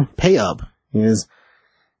 Miner. Pay up. He goes,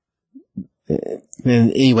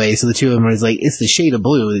 and anyway, so the 2 of them are like, it's the shade of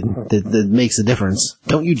blue that makes the difference.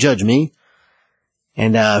 Don't you judge me.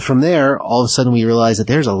 And from there, all of a sudden we realize that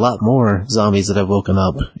there's a lot more zombies that have woken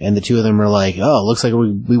up. And the 2 of them are like, oh, looks like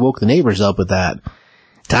we woke the neighbors up with that.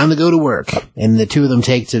 Time to go to work. And the 2 of them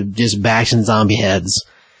take to just bashing zombie heads.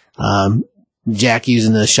 Jack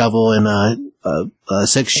using a shovel and a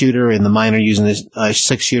 6-shooter, and the Miner using a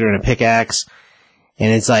 6-shooter and a pickaxe.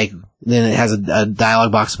 And it's like, then it has a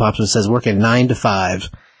dialogue box that pops up that says, working 9 to 5.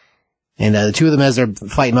 And the 2 of them, as they're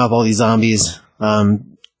fighting off all these zombies, Miner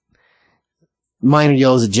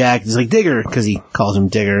yells at Jack, he's like, Digger, because he calls him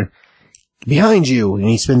Digger, behind you. And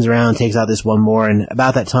he spins around and takes out this one more. And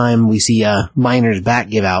about that time, we see Miner's back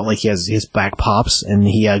give out, like his back pops, and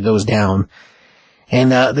he goes down.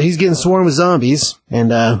 And he's getting swarmed with zombies.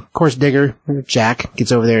 And of course, Jack,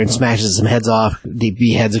 gets over there and smashes some heads off,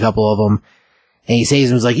 beheads a couple of them. And he says to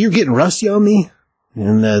him, he's like, you're getting rusty on me?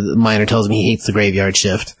 And the Miner tells him he hates the graveyard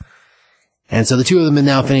shift. And so the two of them have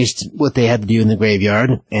now finished what they had to do in the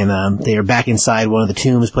graveyard, and they are back inside one of the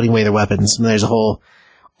tombs putting away their weapons. And there's a whole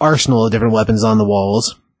arsenal of different weapons on the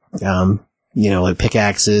walls. Like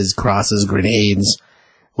pickaxes, crosses, grenades,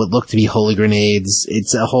 what look to be holy grenades.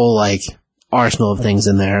 It's a whole, like, arsenal of things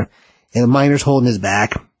in there. And the miner's holding his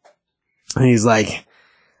back. And he's like,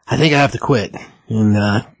 I think I have to quit.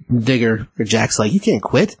 And, Digger, or Jack's like, you can't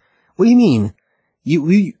quit? What do you mean?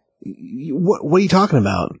 What are you talking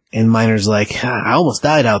about? And Miner's like, I almost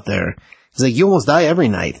died out there. He's like, you almost die every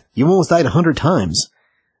night. You almost died 100 times.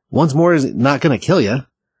 Once more is not gonna kill you.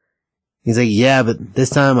 He's like, yeah, but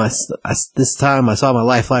this time I saw my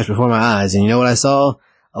life flash before my eyes, and you know what I saw?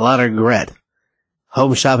 A lot of regret.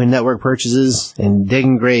 Home shopping network purchases, and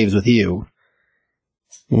digging graves with you.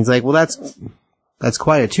 And he's like, well, that's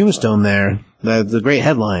quite a tombstone there. That's a great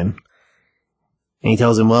headline. And he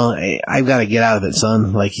tells him, well, I've got to get out of it,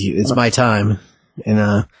 son. Like, it's my time.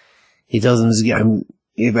 And, he tells him,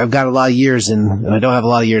 I've got a lot of years and I don't have a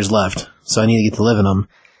lot of years left, so I need to get to living them.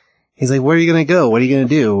 He's like, where are you going to go? What are you going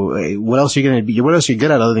to do? What else are you going to be? What else are you good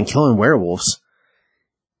at other than killing werewolves?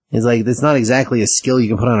 He's like, that's not exactly a skill you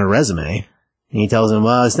can put on a resume. And he tells him,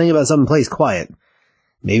 well, I was thinking about someplace quiet.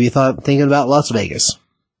 Maybe thinking about Las Vegas.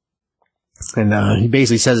 And, he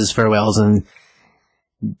basically says his farewells, and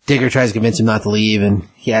Digger tries to convince him not to leave, and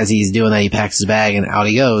as he's doing that, he packs his bag and out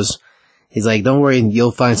he goes. He's like, don't worry,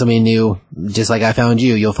 you'll find somebody new. Just like I found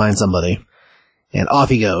you, you'll find somebody. And off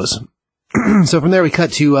he goes. So from there we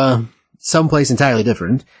cut to, someplace entirely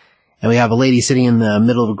different. And we have a lady sitting in the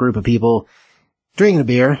middle of a group of people drinking a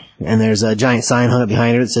beer, and there's a giant sign hung up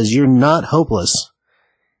behind her that says, you're not hopeless.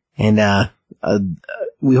 And,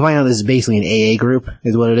 we find out this is basically an AA group,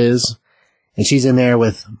 is what it is. And she's in there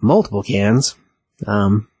with multiple cans,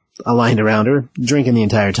 aligned around her, drinking the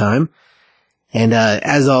entire time. And,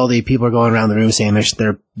 as all the people are going around the room saying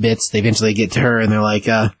their bits, they eventually get to her and they're like,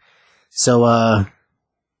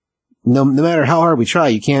 no matter how hard we try,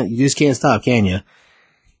 you just can't stop, can you?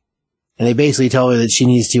 And they basically tell her that she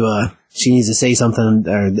needs to say something,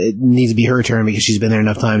 or it needs to be her turn because she's been there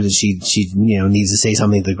enough times that she needs to say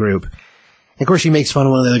something to the group. And of course she makes fun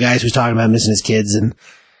of one of the other guys who's talking about missing his kids and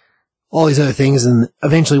all these other things, and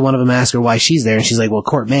eventually one of them asks her why she's there, and she's like, well,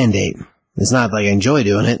 court mandate. It's not like I enjoy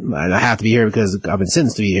doing it. I have to be here because I've been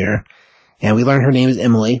sentenced to be here. And we learn her name is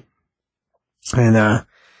Emily. And,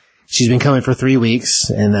 she's been coming for 3 weeks,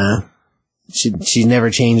 and, she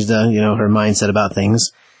never changed, her mindset about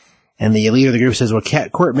things. And the leader of the group says, well,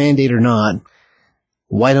 court mandate or not,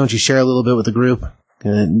 why don't you share a little bit with the group?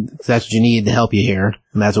 That's what you need to help you here.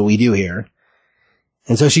 And that's what we do here.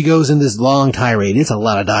 And so she goes in this long tirade. It's a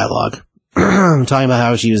lot of dialogue. Talking about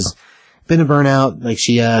how she was been a burnout, like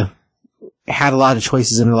she, had a lot of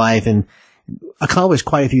choices in her life and accomplished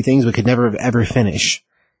quite a few things but could never ever finish.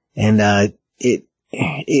 And,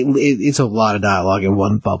 it's a lot of dialogue in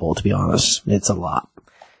one bubble, to be honest. It's a lot.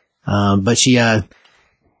 But she's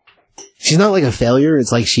not like a failure.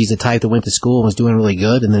 It's like she's the type that went to school and was doing really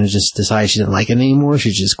good and then just decided she didn't like it anymore.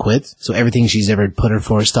 She just quit. So everything she's ever put her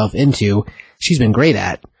for stuff into, she's been great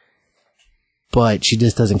at. But she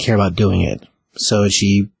just doesn't care about doing it. So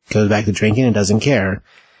she goes back to drinking and doesn't care.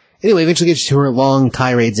 Anyway, eventually gets to her long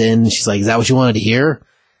tirades in. She's like, is that what you wanted to hear?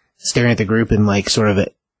 Staring at the group and like sort of, I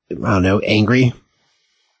don't know, angry.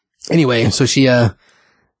 Anyway, so the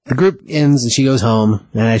group ends and she goes home.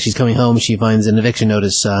 And as she's coming home, she finds an eviction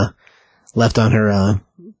notice, left on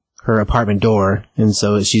her apartment door. And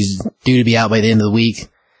so she's due to be out by the end of the week,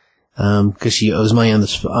 cause she owes money on the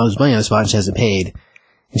spot and she hasn't paid.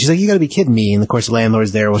 And she's like, you gotta be kidding me. And of course the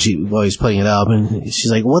landlord's there while he's putting it up. And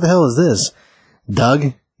she's like, what the hell is this?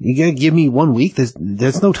 Doug? You gotta give me 1 week?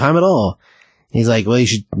 There's no time at all. And he's like, well,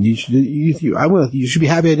 you should be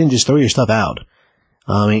happy I didn't just throw your stuff out.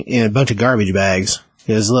 In a bunch of garbage bags.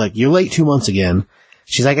 Because look, you're late 2 months again.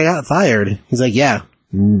 She's like, I got fired. He's like, yeah,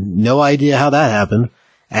 no idea how that happened.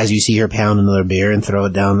 As you see her pound another beer and throw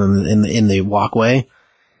it down in the walkway.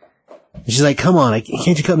 And she's like, come on,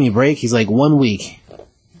 can't you cut me a break? He's like, 1 week.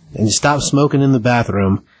 And just stop smoking in the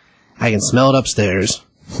bathroom. I can smell it upstairs.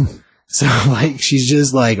 So, like, she's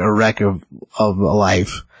just like a wreck of a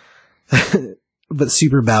life. But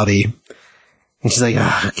super bouty. And she's like,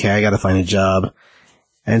 okay, I gotta find a job.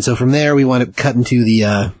 And so from there, we want to cut into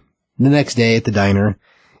the next day at the diner.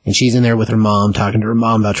 And she's in there with her mom, talking to her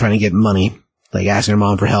mom about trying to get money. Like, asking her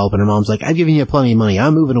mom for help. And her mom's like, I've given you plenty of money.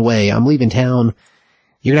 I'm moving away. I'm leaving town.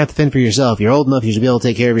 You're gonna have to fend for yourself. You're old enough. You should be able to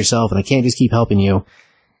take care of yourself. And I can't just keep helping you.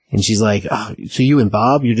 And she's like, so you and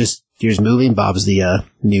Bob, you're just moving? Bob's the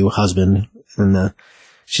new husband. And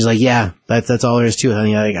she's like, yeah, that's all there is to it,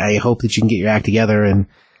 honey. I hope that you can get your act together, and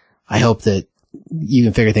I hope that you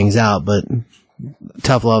can figure things out, but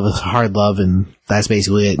tough love is hard love, and that's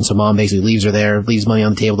basically it. And so Mom basically leaves her there, leaves money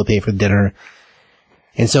on the table to pay for the dinner.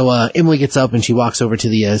 And so Emily gets up and she walks over to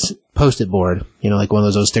the Post-it board, like one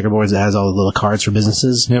of those sticker boards that has all the little cards for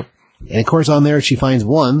businesses. Yep. And of course on there she finds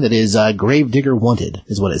one that is Gravedigger Wanted,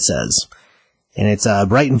 is what it says. And it's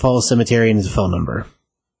Brighton Falls Cemetery and it's a phone number.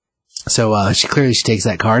 So she takes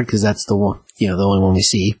that card because that's the one, the only one we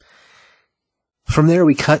see. From there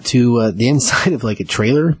we cut to the inside of like a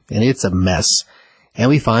trailer, and it's a mess. And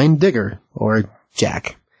we find Digger, or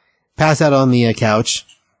Jack, passed out on the couch,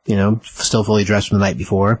 still fully dressed from the night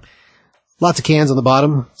before. Lots of cans on the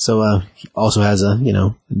bottom, so he also has a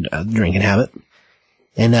drinking habit.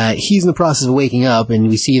 And he's in the process of waking up, and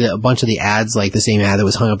we see that a bunch of the ads, like the same ad that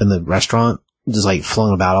was hung up in the restaurant, just like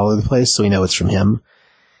flown about all over the place, so we know it's from him.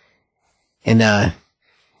 And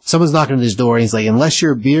someone's knocking at his door, and he's like, unless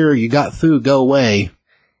you're a beer or you got food, go away.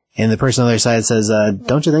 And the person on the other side says,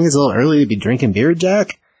 don't you think it's a little early to be drinking beer,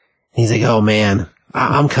 Jack? And he's like, oh man,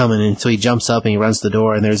 I'm coming. And so he jumps up and he runs to the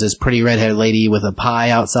door, and there's this pretty redheaded lady with a pie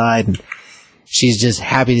outside, and she's just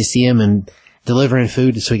happy to see him and delivering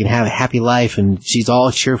food so he can have a happy life. And she's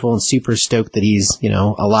all cheerful and super stoked that he's,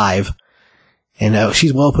 alive. And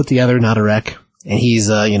she's well put together, not a wreck. And he's,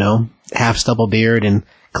 half stubble beard and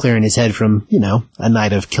clearing his head from, a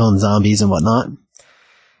night of killing zombies and whatnot.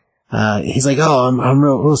 He's like, oh, I'm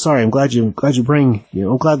real sorry. I'm glad you bring,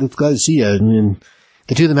 I'm glad to see you. And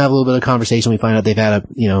the two of them have a little bit of conversation. We find out they've had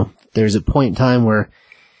there's a point in time where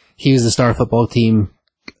he was the star football team,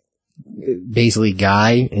 basically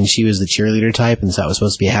guy, and she was the cheerleader type, and so it was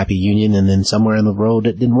supposed to be a happy union, and then somewhere in the road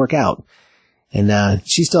it didn't work out. And,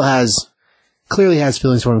 she still clearly has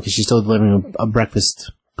feelings for him because she's still delivering a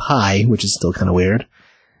breakfast pie, which is still kind of weird.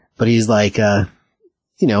 But he's like, happy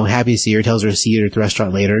to see her, tells her to see her at the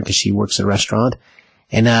restaurant later because she works at a restaurant.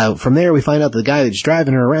 And from there we find out the guy that's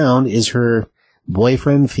driving her around is her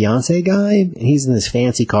boyfriend, fiance guy, and he's in this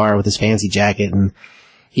fancy car with this fancy jacket, and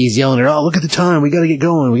he's yelling at her, oh, look at the time, we gotta get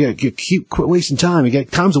going, we gotta quit wasting time,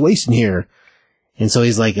 time's a wasting here. And so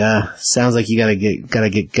he's like, sounds like you gotta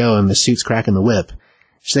get going, the suit's cracking the whip.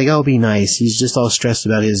 She's like, oh, be nice, he's just all stressed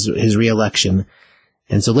about his re-election.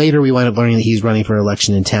 And so later we wind up learning that he's running for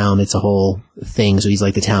election in town. It's a whole thing. So he's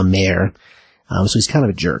like the town mayor. So he's kind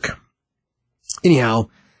of a jerk. Anyhow,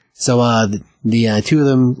 so the two of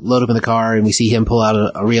them load up in the car, and we see him pull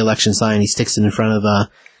out a re-election sign. He sticks it in front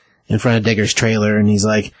of Digger's trailer, and he's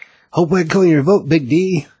like, hope I can call your vote, Big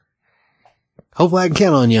D. Hopefully I can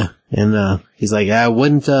count on you. And he's like, I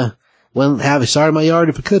wouldn't have a star in my yard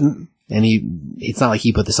if I couldn't. And it's not like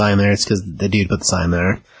he put the sign there. It's because the dude put the sign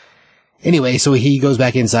there. Anyway, so he goes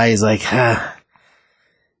back inside. He's like,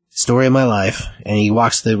 story of my life. And he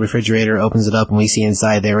walks to the refrigerator, opens it up, and we see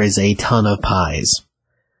inside there is a ton of pies.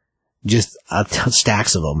 Just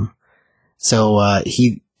stacks of them. So,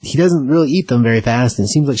 he doesn't really eat them very fast, and it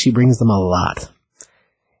seems like she brings them a lot.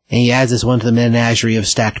 And he adds this one to the menagerie of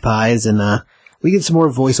stacked pies, and, we get some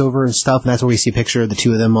more voiceover and stuff, and that's where we see a picture of the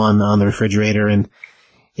two of them on the refrigerator, and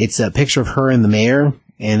it's a picture of her and the mayor.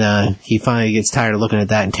 And, he finally gets tired of looking at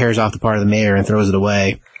that and tears off the part of the mayor and throws it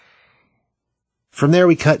away. From there,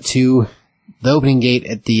 we cut to the opening gate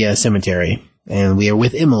at the cemetery. And we are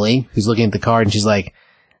with Emily, who's looking at the card, and she's like,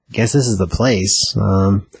 I guess this is the place.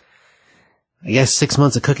 I guess 6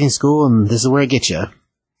 months of cooking school, and this is where I get you.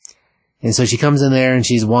 And so she comes in there, and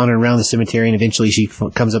she's wandering around the cemetery, and eventually she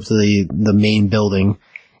comes up to the main building.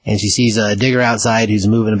 And she sees a digger outside who's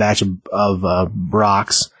moving a batch of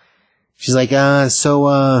rocks. She's like,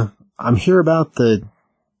 so I'm here about the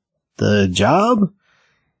job?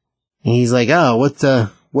 And he's like, oh,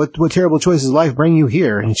 what terrible choices of life bring you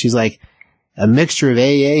here? And she's like, a mixture of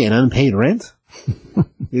AA and unpaid rent?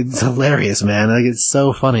 It's hilarious, man. Like, it's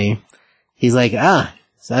so funny. He's like,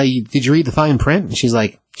 so did you read the fine print? And she's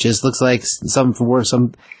like, just looks like something for work.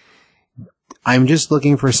 I'm just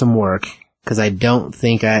looking for some work, because I don't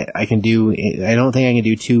think I can do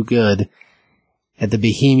too good at the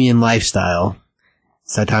bohemian lifestyle.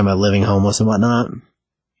 So talking about living homeless and whatnot.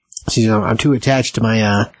 She's, I'm too attached to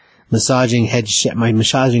my, massaging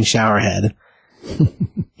shower head.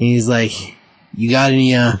 And he's like, you got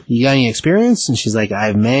any experience? And she's like,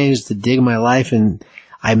 I managed to dig my life in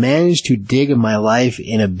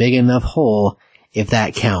a big enough hole, if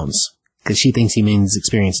that counts. Cause she thinks he means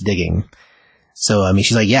experience digging. So, I mean,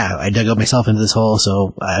 she's like, yeah, I dug up myself into this hole,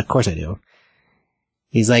 so, of course I do.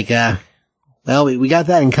 He's like, well, we got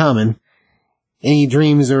that in common. Any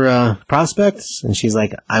dreams or, prospects? And she's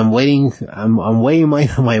like, I'm weighing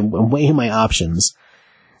my options.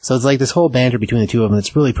 So it's like this whole banter between the two of them.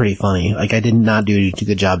 It's really pretty funny. Like, I did not do a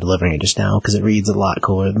good job delivering it just now, because it reads a lot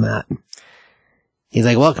cooler than that. He's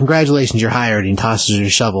like, well, congratulations, you're hired. And he tosses her a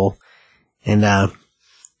shovel. And,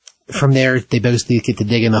 from there, they basically get to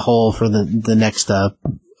dig in the hole for the next,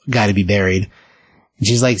 guy to be buried. And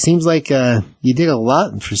she's like, seems like, you dig a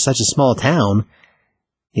lot for such a small town.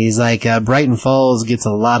 He's like, Brighton Falls gets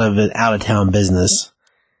a lot of it out of town business.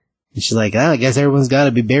 And she's like, I guess everyone's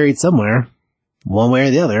gotta be buried somewhere. One way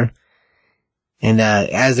or the other. And,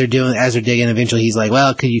 as they're digging, eventually he's like,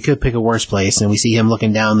 well, you could pick a worse place. And we see him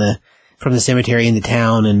looking down from the cemetery into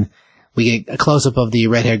town, and we get a close-up of the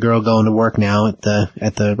redhead girl going to work now at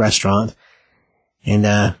the restaurant.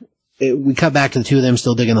 And, we cut back to the two of them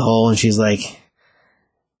still digging the hole, and she's like,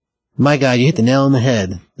 my God, you hit the nail on the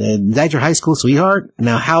head. Is that your high school sweetheart?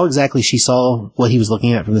 Now, how exactly she saw what he was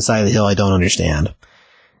looking at from the side of the hill, I don't understand.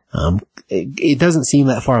 It doesn't seem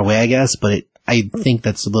that far away, I guess, but I think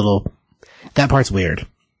that part's weird.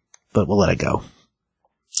 But we'll let it go.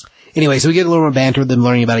 Anyway, so we get a little more banter with them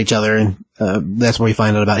learning about each other, and that's where we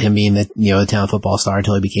find out about him being the town football star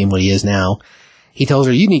until he became what he is now. He tells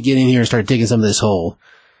her, you need to get in here and start digging some of this hole.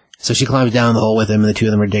 So she climbs down the hole with him, and the two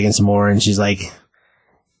of them are digging some more, and she's like,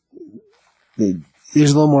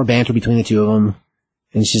 there's a little more banter between the two of them,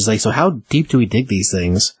 and she's like, so how deep do we dig these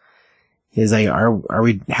things? He's like,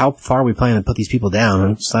 how far are we planning to put these people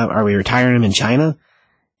down? Are we retiring them in China?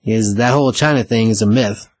 That whole China thing is a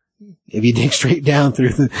myth. If you dig straight down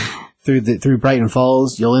through Brighton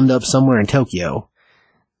Falls, you'll end up somewhere in Tokyo.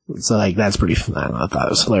 So, like, that's pretty fun. I don't know, I thought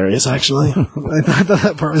it was hilarious, actually. I thought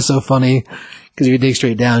that part was so funny. Because if you dig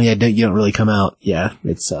straight down, you don't really come out. Yeah,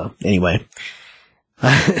 it's, anyway.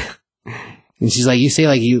 And she's like, you say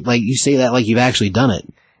that like you've actually done it.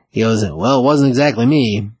 He goes, well, it wasn't exactly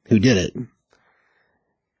me who did it.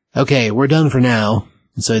 Okay, we're done for now.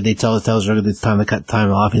 And so they tells her it's time to cut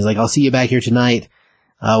time off. He's like, I'll see you back here tonight.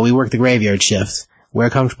 We work the graveyard shift. Wear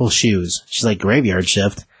comfortable shoes. She's like, graveyard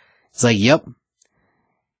shift? It's like, yep.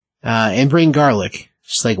 And bring garlic.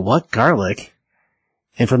 She's like, what garlic?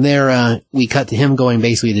 And from there, we cut to him going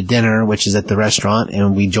basically to dinner, which is at the restaurant,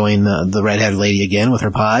 and we join the redheaded lady again with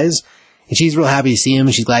her pies. And she's real happy to see him.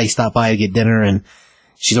 She's glad he stopped by to get dinner, and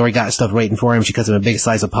she's already got stuff waiting for him. She cuts him a big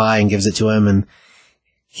slice of pie and gives it to him, and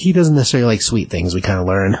he doesn't necessarily like sweet things, we kind of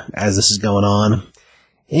learn as this is going on.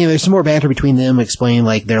 Anyway, there's some more banter between them, explaining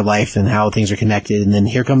like their life and how things are connected, and then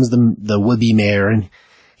here comes the would-be mayor, and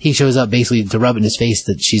he shows up basically to rub it in his face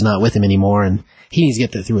that she's not with him anymore, and he needs to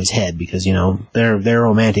get that through his head because, their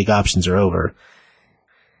romantic options are over.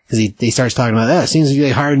 Because he starts talking about that. It seems like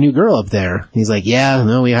they hired a new girl up there. He's like, yeah,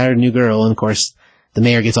 no, we hired a new girl, and of course, the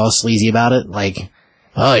mayor gets all sleazy about it, like,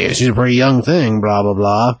 oh yeah, she's a pretty young thing, blah, blah,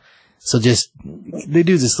 blah. So the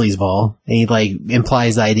dude's a sleazeball, and he, like,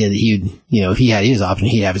 implies the idea that if he had his option,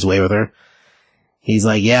 he'd have his way with her. He's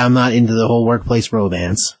like, yeah, I'm not into the whole workplace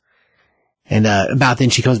romance. And, about then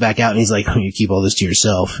she comes back out, and he's like, oh, you keep all this to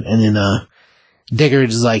yourself. And then,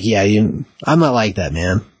 Digger's is like, yeah, I'm not like that,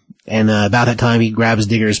 man. And, about that time, he grabs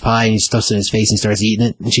Digger's pie, and he stuffs it in his face, and starts eating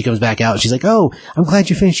it. And she comes back out, and she's like, oh, I'm glad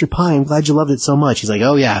you finished your pie. I'm glad you loved it so much. He's like,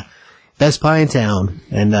 oh yeah, best pie in town.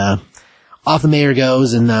 And, off the mayor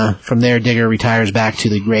goes, and from there, Digger retires back to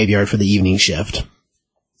the graveyard for the evening shift.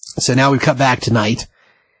 So now we've cut back to night,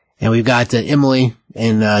 and we've got Emily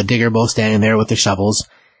and Digger both standing there with their shovels,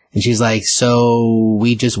 and she's like, so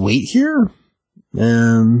we just wait here?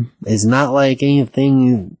 It's not like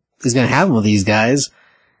anything is going to happen with these guys.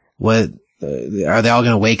 What, are they all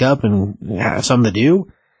going to wake up and have something to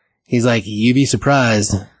do? He's like, you'd be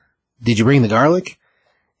surprised. Did you bring the garlic?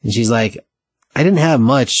 And she's like, I didn't have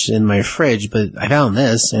much in my fridge, but I found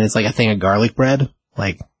this, and it's like a thing of garlic bread,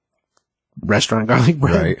 like restaurant garlic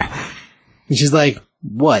bread. Right. And she's like,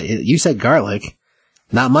 what? You said garlic.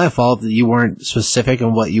 Not my fault that you weren't specific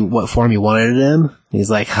on what form you wanted it in. And he's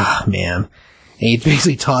like, man. And he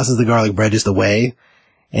basically tosses the garlic bread just away.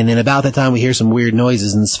 And then about that time we hear some weird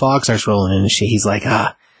noises, and this fog starts rolling in, and he's like,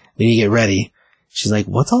 we need to get ready. She's like,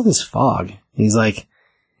 what's all this fog? And he's like,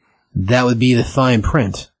 that would be the fine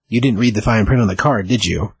print. You didn't read the fine print on the card, did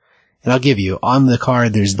you? And I'll give you, on the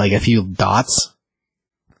card there's like a few dots.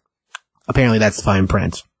 Apparently that's the fine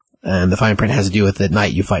print. And the fine print has to do with at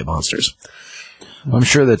night you fight monsters. I'm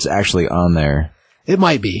sure that's actually on there. It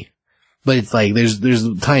might be. But it's like, there's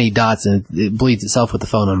tiny dots, and it bleeds itself with the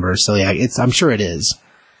phone number. So yeah, I'm sure it is.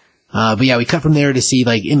 But yeah, we cut from there to see,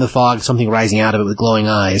 like, in the fog, something rising out of it with glowing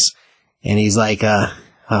eyes. And he's like,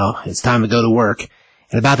 oh, it's time to go to work.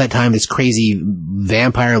 And about that time, this crazy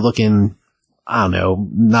vampire-looking, I don't know,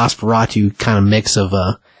 Nosferatu kind of mix of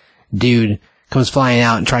dude comes flying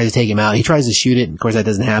out and tries to take him out. He tries to shoot it, and of course that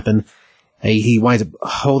doesn't happen. He winds up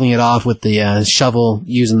holding it off with the shovel,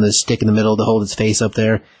 using the stick in the middle to hold its face up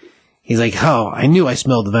there. He's like, oh, I knew it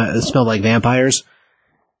smelled like vampires.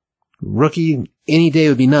 Rookie, any day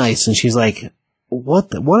would be nice. And she's like,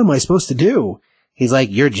 what am I supposed to do? He's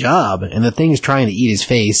like, your job. And the thing is trying to eat his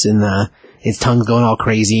face, and its tongue's going all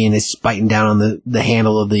crazy, and it's biting down on the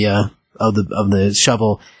handle of the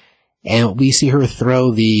shovel. And we see her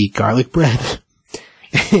throw the garlic bread,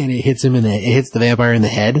 and it hits the vampire in the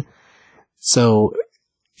head. So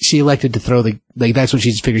she elected to throw that's what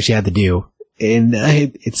she figured she had to do. And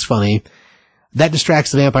it's funny. That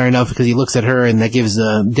distracts the vampire enough because he looks at her, and that gives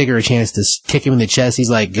Digger a chance to kick him in the chest. He's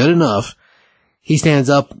like, good enough. He stands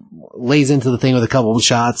up, lays into the thing with a couple of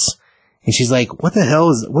shots, and she's like, what the hell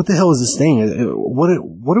is this thing?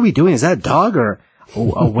 What are we doing? Is that a dog or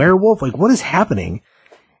a werewolf? Like, what is happening?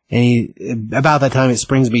 And about that time, it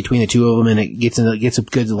springs between the two of them, and it gets a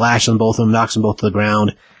good lash on both of them, knocks them both to the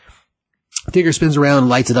ground. Digger spins around and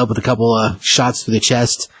lights it up with a couple of shots through the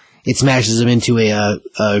chest. It smashes him into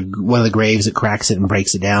one of the graves. It cracks it and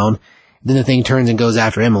breaks it down. Then the thing turns and goes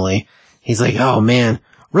after Emily. He's like, oh man,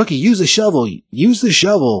 Rookie, use the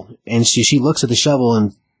shovel. And she looks at the shovel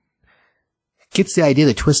and gets the idea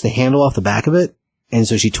to twist the handle off the back of it. And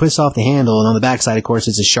so she twists off the handle, and on the backside, of course,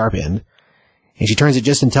 it's a sharp end. And she turns it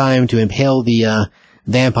just in time to impale the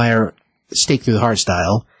vampire stake through the heart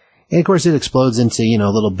style. And of course, it explodes into,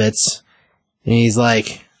 little bits. And he's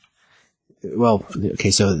like, well,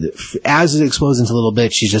 okay, so as it explodes into little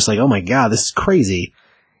bits, she's just like, oh my god, this is crazy.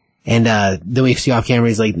 And then we see off camera,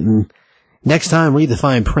 he's like, next time, read the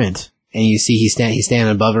fine print. And you see he's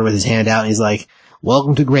standing above her with his hand out, and he's like,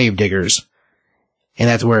 welcome to Gravediggers. And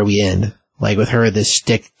that's where we end. Like, with her, this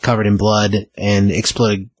stick covered in blood and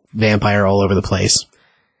exploded vampire all over the place.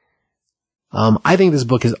 I think this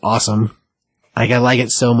book is awesome. Like, I like it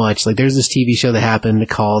so much. Like, there's this TV show that happened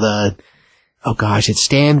called, it's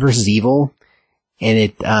Stan vs. Evil. And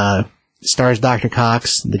it, stars Dr.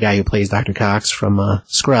 Cox, the guy who plays Dr. Cox from,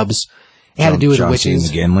 Scrubs. It had to do with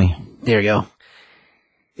witches. McGinley. There you go.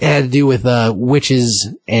 It had to do with, witches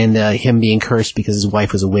and, him being cursed because his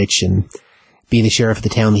wife was a witch, and being the sheriff of the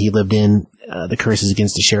town that he lived in, the curse is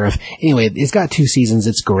against the sheriff. Anyway, it's got 2 seasons.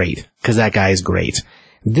 It's great, because that guy is great.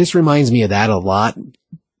 This reminds me of that a lot,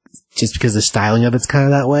 just because the styling of it's kind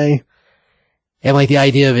of that way. And like the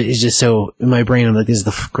idea of it is just so, in my brain, I'm like, this is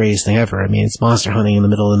the greatest thing ever. I mean, it's monster hunting in the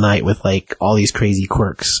middle of the night with like all these crazy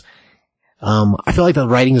quirks. I feel like the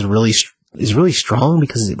writing is really strong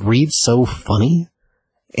because it reads so funny.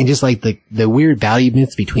 And just like the weird value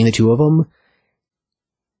myths between the two of them,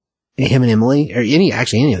 him and Emily, or any of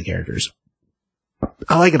the characters.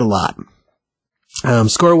 I like it a lot.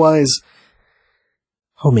 Score-wise,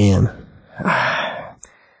 oh man. I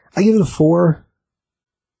give it a 4.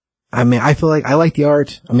 I mean, I feel like I like the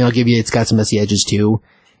art. I mean, I'll give you, it's got some messy edges too.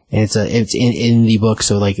 And it's in the book,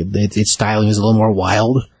 so like, its styling is a little more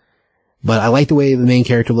wild. But I like the way the main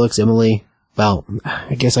character looks, Emily. Well,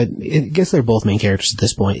 I guess they're both main characters at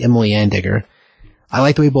this point, Emily and Digger. I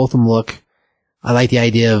like the way both of them look. I like the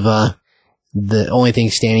idea of, the only thing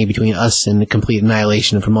standing between us and the complete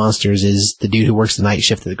annihilation from monsters is the dude who works the night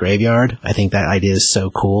shift at the graveyard. I think that idea is so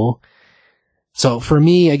cool. So for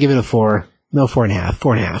me, I give it a 4. No, 4.5.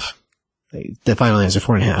 4.5. The final answer,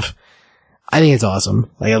 4.5. I think it's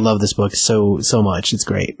awesome. Like, I love this book so much. It's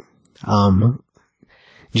great.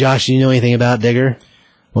 Josh, do you know anything about Digger?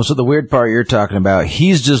 Well, so the weird part you're talking about,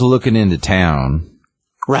 he's just looking into town.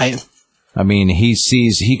 Right. I mean,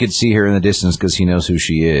 he could see her in the distance because he knows who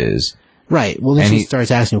she is. Right. Well, then she starts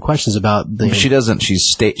asking questions about the... She doesn't.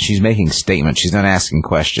 She's making statements. She's not asking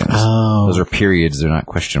questions. Oh. Those are periods. They're not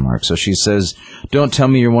question marks. So she says, don't tell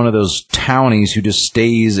me you're one of those townies who just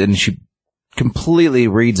stays, and she completely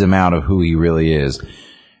reads him out of who he really is.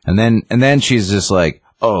 And then she's just like,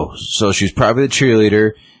 oh, so she's probably the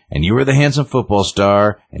cheerleader, and you were the handsome football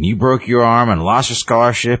star, and you broke your arm and lost your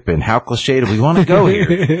scholarship, and how cliche do we want to go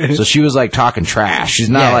here? So she was like talking trash. She's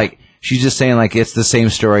not like... She's just saying, like, it's the same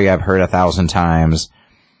story I've heard 1,000 times.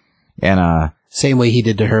 And, same way he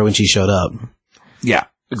did to her when she showed up. Yeah,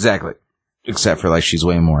 exactly. Except for, like, she's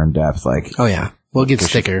way more in depth, like. Oh, yeah. Well, it gets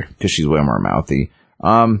thicker. Because she's way more mouthy.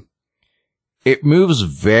 It moves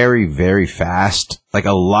very, very fast. Like,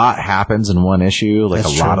 a lot happens in one issue. Like,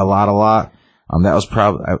 That's a lot. That was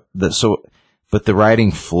probably, but the writing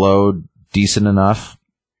flowed decent enough.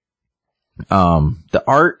 The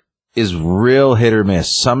art is real hit or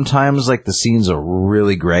miss. Sometimes, like, the scenes are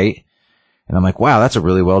really great, and I'm like, wow, that's a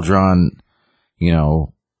really well drawn,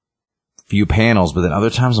 few panels. But then other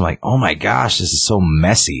times I'm like, oh my gosh, this is so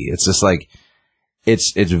messy. It's just like,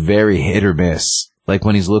 it's very hit or miss. Like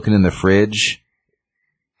when he's looking in the fridge,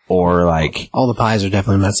 or like all the pies are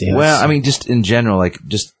definitely messy. Well, I mean, just in general,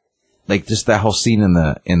 just that whole scene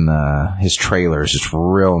in his trailer is just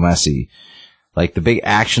real messy. Like, the big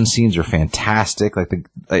action scenes are fantastic. Like,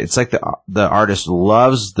 it's like the artist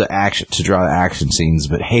loves the action, to draw the action scenes,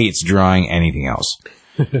 but hates drawing anything else.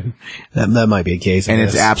 that might be a case. And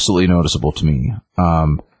it's absolutely noticeable to me.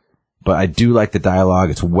 But I do like the dialogue.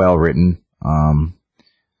 It's well written.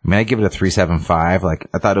 I give it a 3.75. Like,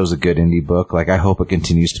 I thought it was a good indie book. Like, I hope it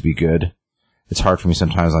continues to be good. It's hard for me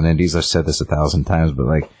sometimes on indies. I've said this 1,000 times, but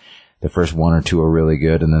like, the first one or two are really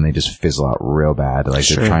good, and then they just fizzle out real bad. Like,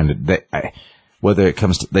 they're trying to, whether it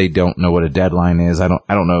comes to, they don't know what a deadline is. I don't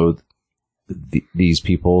know these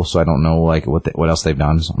people, so I don't know like what else they've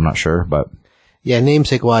done. So I'm not sure, but yeah,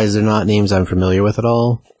 namesake wise, they're not names I'm familiar with at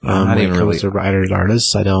all. Not even really. To writers,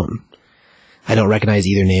 artists, I don't recognize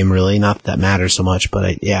either name really. Not that matters so much,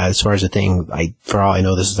 but as far as the thing, for all I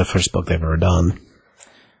know, this is the first book they've ever done.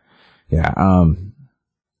 Yeah,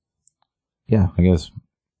 I guess.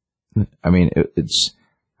 I mean,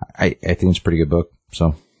 I think it's a pretty good book.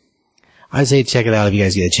 So I'd say check it out if you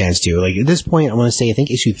guys get a chance to. Like, at this point, I want to say, I think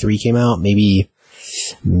issue 3 came out maybe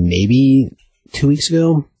 2 weeks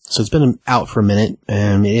ago. So it's been out for a minute.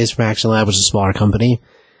 It is from Action Lab, which is a smaller company.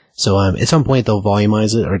 So, at some point they'll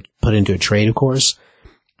volumize it or put it into a trade, of course.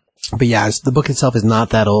 But yeah, the book itself is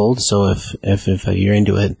not that old. So if you're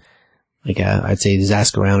into it, like, I'd say just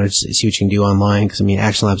ask around or see what you can do online. Cause I mean,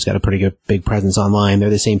 Action Lab's got a pretty good, big presence online.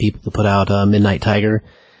 They're the same people that put out, Midnight Tiger,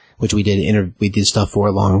 which we did stuff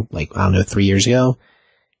for long, 3 years ago.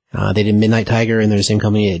 They did Midnight Tiger, and they're the same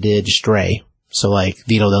company that did Stray. So like,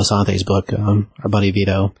 Vito Del Sante's book, our buddy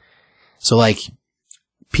Vito. So like,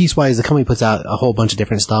 piecewise, the company puts out a whole bunch of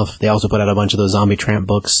different stuff. They also put out a bunch of those Zombie Tramp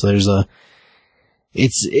books. So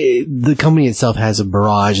the company itself has a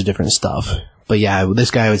barrage of different stuff. But yeah,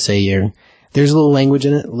 this guy would say there's a little language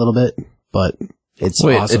in it, a little bit, but it's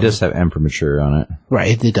awesome. It does have M for mature on it.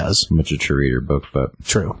 Right, it does. Much a true reader book, but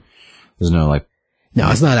true. There's no no,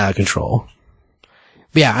 it's not out of control.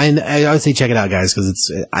 But yeah, I would say check it out, guys, because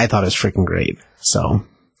I thought it was freaking great. So,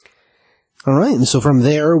 all right, and so from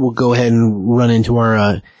there we'll go ahead and run into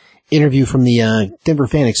our interview from the Denver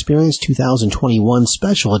Fan Experience 2021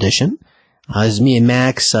 Special Edition. This is me and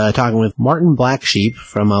Max talking with Martin Blacksheep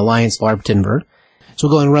from Alliance LARP Denver. So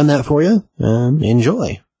we'll go ahead and run that for you.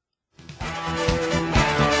 Enjoy.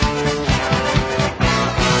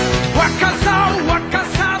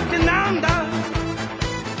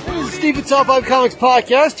 This is Steve at Top 5 Comics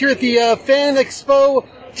Podcast here at the Fan Expo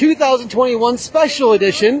 2021 Special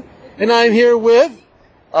Edition. And I'm here with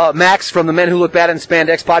Max from the Men Who Look Bad in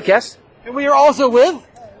Spandex podcast. And we are also with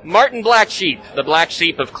Martin Blacksheep, the Black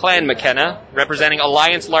Sheep of Clan McKenna, representing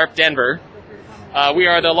Alliance LARP Denver. We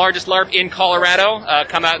are the largest LARP in Colorado.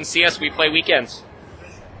 Come out and see us. We play weekends.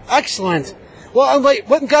 Excellent. Well,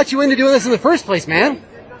 what got you into doing this in the first place, man?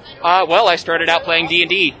 Well, I started out playing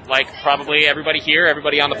D&D, like probably everybody here,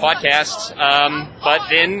 everybody on the podcast. But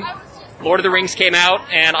then Lord of the Rings came out,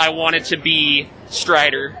 and I wanted to be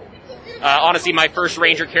Strider. Honestly, my first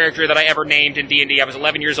Ranger character that I ever named in D&D, I was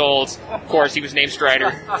 11 years old. Of course, he was named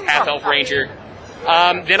Strider, half-elf Ranger.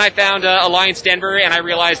 Then I found Alliance Denver, and I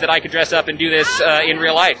realized that I could dress up and do this in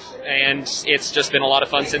real life. And it's just been a lot of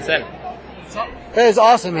fun since then. That is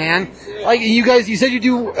awesome, man. Like, you guys, you said you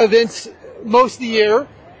do events most of the year.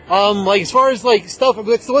 As far as, stuff,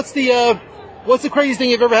 what's the craziest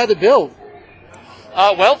thing you've ever had to build?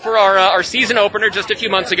 Well, for our season opener just a few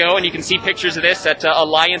months ago, and you can see pictures of this at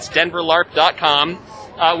AllianceDenverLARP.com,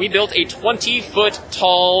 we built a 20-foot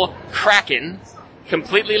tall Kraken,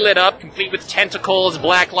 completely lit up, complete with tentacles,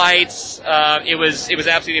 black lights. It was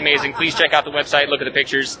absolutely amazing. Please check out the website, look at the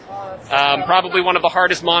pictures. Probably one of the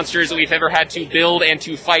hardest monsters that we've ever had to build and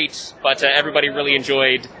to fight, but everybody really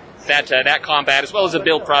enjoyed that combat, as well as the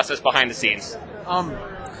build process behind the scenes.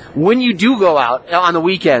 When you do go out on the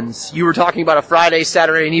weekends, you were talking about a Friday,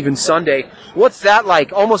 Saturday, and even Sunday. What's that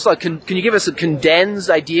like? Almost like, can you give us a condensed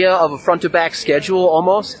idea of a front-to-back schedule,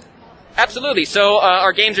 almost? Absolutely. So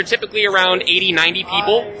our games are typically around 80, 90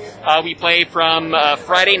 people. We play from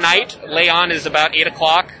Friday night. Lay-on is about 8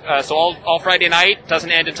 o'clock. So all Friday night,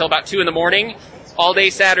 doesn't end until about 2 in the morning. All day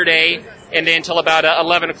Saturday, and then until about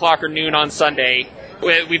 11 o'clock or noon on Sunday.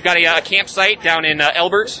 We've got a campsite down in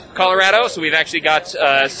Elbert, Colorado, so we've actually got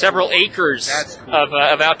several acres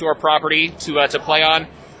of outdoor property to play on.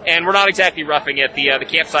 And we're not exactly roughing it. The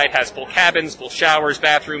campsite has full cabins, full showers,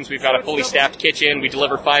 bathrooms. We've got a fully staffed kitchen. We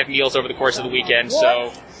deliver 5 meals over the course of the weekend.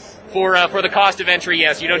 So for the cost of entry,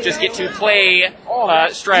 yes, you don't just get to play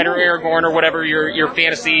Strider, Aragorn, or whatever your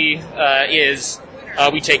fantasy is.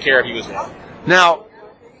 We take care of you as well. Now,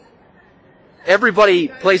 everybody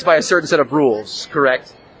plays by a certain set of rules,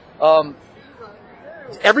 correct?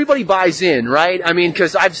 everybody buys in, right? I mean,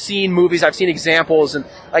 because I've seen movies, I've seen examples, and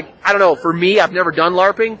like, I don't know, for me, I've never done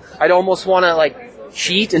LARPing. I'd almost want to like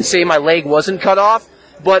cheat and say my leg wasn't cut off,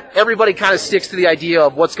 but everybody kind of sticks to the idea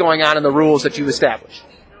of what's going on in the rules that you've established.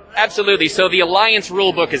 Absolutely. So the Alliance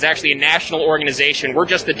Rulebook is actually a national organization. We're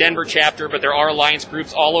just the Denver chapter, but there are Alliance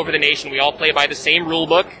groups all over the nation. We all play by the same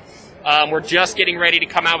rulebook. We're just getting ready to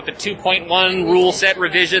come out with the 2.1 rule set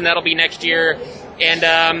revision. That'll be next year. And,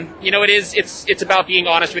 it's about being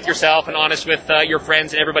honest with yourself and honest with your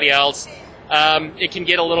friends and everybody else. It can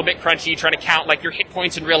get a little bit crunchy trying to count like your hit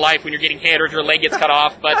points in real life when you're getting hit or if your leg gets cut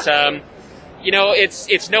off. But,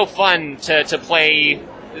 it's no fun to play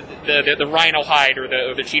the rhino hide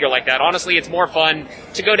or the cheater like that. Honestly, it's more fun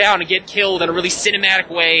to go down and get killed in a really cinematic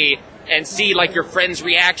way and see like your friends'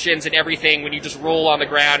 reactions and everything when you just roll on the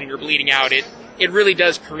ground and you're bleeding out. It really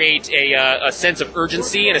does create a sense of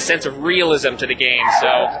urgency and a sense of realism to the game.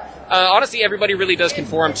 So honestly, everybody really does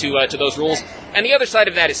conform to those rules. And the other side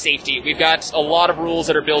of that is safety. We've got a lot of rules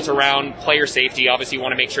that are built around player safety. Obviously, you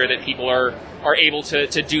want to make sure that people are able to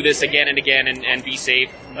do this again and again and be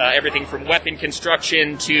safe. Everything from weapon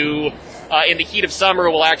construction to, in the heat of summer,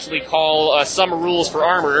 we'll actually call summer rules for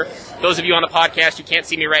armor. Those of you on the podcast who can't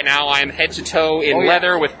see me right now, I am head to toe in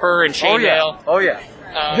leather with fur and chainmail. Oh yeah.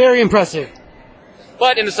 Very impressive.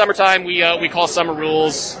 But in the summertime, we call summer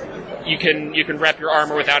rules. You can rep your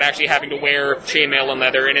armor without actually having to wear chainmail and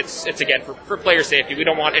leather, and it's again for player safety. We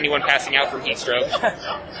don't want anyone passing out from heat stroke.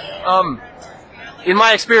 In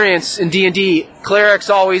my experience in D&D,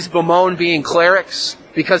 clerics always bemoan being clerics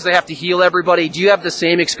because they have to heal everybody. Do you have the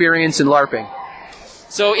same experience in LARPing?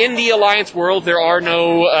 So in the Alliance world, there are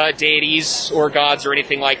no deities or gods or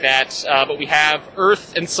anything like that, but we have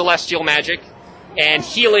earth and celestial magic, and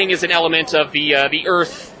healing is an element of the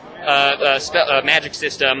earth magic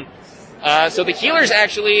system. So the healers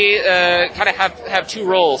actually kind of have two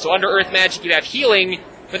roles. So under earth magic, you have healing,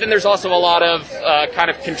 but then there's also a lot of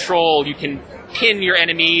kind of control. You can pin your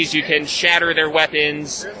enemies, you can shatter their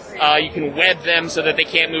weapons, you can web them so that they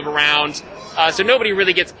can't move around. So nobody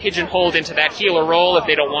really gets pigeonholed into that healer role if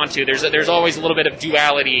they don't want to. There's always a little bit of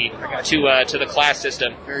duality to the class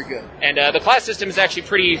system. Very good. And the class system is actually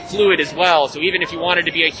pretty fluid as well. So even if you wanted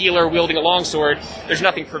to be a healer wielding a longsword, there's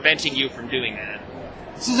nothing preventing you from doing that.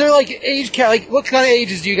 So is there like age what kind of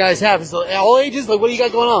ages do you guys have? Is it all ages? Like what do you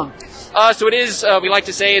got going on? So it is, we like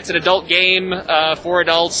to say it's an adult game for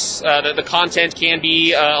adults. The content can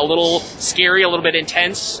be a little scary, a little bit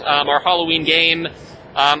intense. Our Halloween game,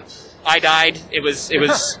 I died. It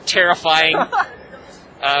was terrifying.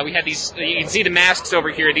 We had these, you can see the masks over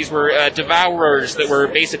here. These were devourers that were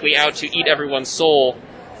basically out to eat everyone's soul.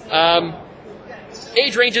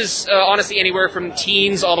 Age ranges, honestly, anywhere from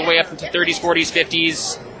teens all the way up into 30s, 40s,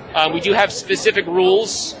 50s. We do have specific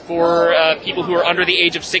rules for people who are under the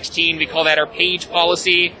age of 16. We call that our page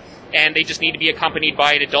policy, and they just need to be accompanied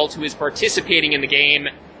by an adult who is participating in the game.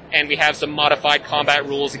 And we have some modified combat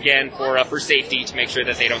rules, again, for safety to make sure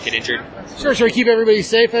that they don't get injured. Sure, keep everybody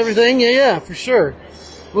safe, everything. Yeah, for sure.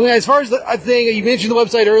 Well, as far as the thing, you mentioned the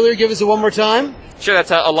website earlier. Give us it one more time. Sure,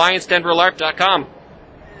 that's AllianceDenverLARP.com.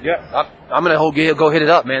 Yeah, I'm going to go hit it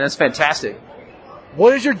up, man. That's fantastic.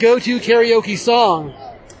 What is your go-to karaoke song?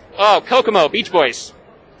 Oh, Kokomo, Beach Boys.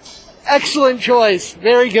 Excellent choice.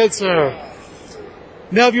 Very good, sir.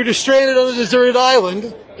 Now, if you're just stranded on a deserted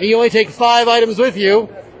island, and you only take 5 items with you,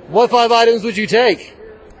 what 5 items would you take?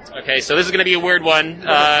 Okay, so this is going to be a weird one.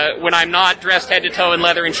 When I'm not dressed head to toe in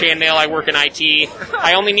leather and chainmail, I work in IT.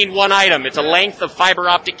 I only need 1 item. It's a length of fiber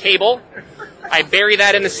optic cable. I bury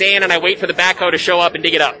that in the sand, and I wait for the backhoe to show up and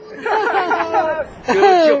dig it up.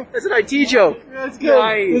 That's an IT joke. That's good.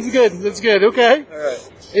 Nice. That's good. Okay. All right.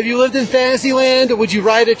 If you lived in Fantasyland, would you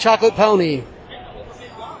ride a chocolate pony?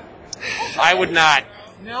 I would not.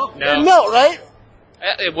 No. No. No, right?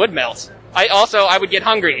 It would melt. I would get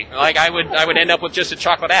hungry. Like I would end up with just a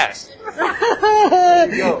chocolate ass.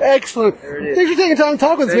 Excellent. Thanks for taking time to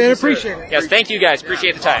talk with us, man. Appreciate it. Yes, thank you guys.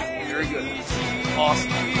 Appreciate the time. Very good.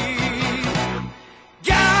 Awesome.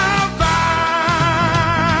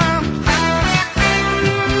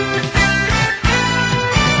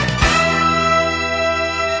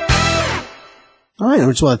 All right, I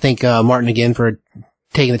just want to thank Martin again for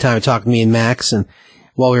taking the time to talk to me and Max. And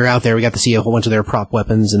while we were out there, we got to see a whole bunch of their prop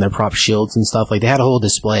weapons and their prop shields and stuff. Like, they had a whole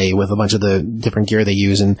display with a bunch of the different gear they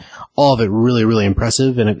use, and all of it really, really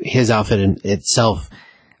impressive. And his outfit in itself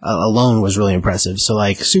alone was really impressive. So,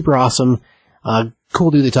 like, super awesome.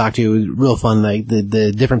 Cool dude to talk to. Real fun. Like,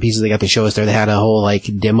 the different pieces they got to show us there. They had a whole, like,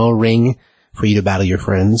 demo ring for you to battle your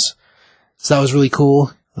friends. So that was really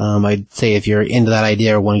cool. I'd say if you're into that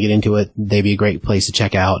idea or want to get into it, they'd be a great place to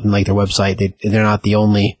check out. And like their website, they're not the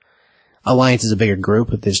only. Alliance is a bigger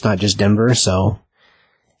group, but it's not just Denver, so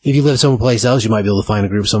if you live someplace else, you might be able to find a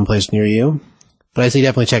group someplace near you. But I'd say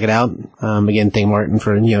definitely check it out. Again, thank Martin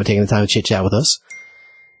for, taking the time to chit chat with us.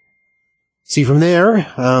 See, from there,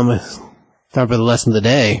 time for the lesson of the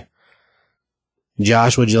day.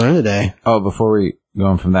 Josh, what'd you learn today? Oh, before we go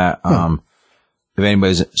on from that, if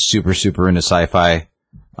anybody's super, super into sci-fi,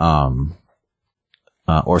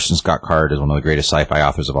 Orson Scott Card is one of the greatest sci-fi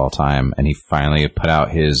authors of all time, and he finally put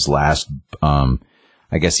out his last,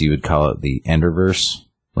 I guess you would call it the Enderverse,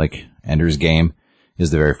 like Ender's Game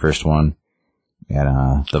is the very first one.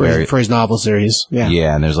 And, for his novel series. Yeah.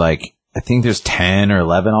 Yeah, and there's I think there's 10 or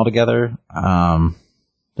 11 altogether, that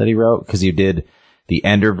he wrote, because he did the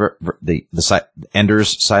Ender's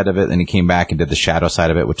side of it, and he came back and did the Shadow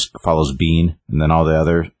side of it, which follows Bean, and then all the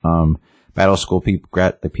other, Battle School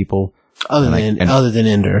people. Other than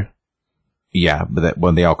Ender. Yeah, but that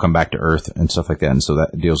when they all come back to Earth and stuff like that, and so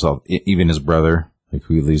that deals with even his brother,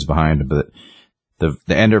 who he leaves behind. But the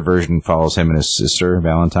Ender version follows him and his sister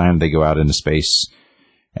Valentine. They go out into space,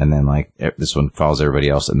 and then this one follows everybody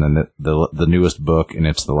else. And then the newest book, and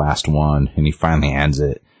it's the last one, and he finally ends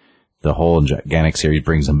it. The whole gigantic series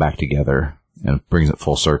brings them back together and brings it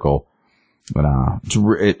full circle. But I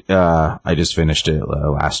just finished it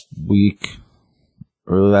early last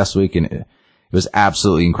week, and it was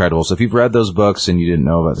absolutely incredible. So if you've read those books and you didn't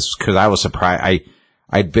know about this, because I was surprised,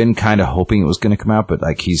 I'd been kind of hoping it was going to come out, but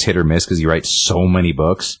he's hit or miss because he writes so many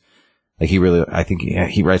books. I think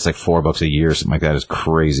he writes 4 books a year, or something like that. Is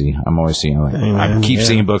crazy. I'm always seeing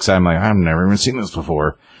seeing books. I'm I've never even seen this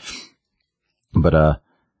before. But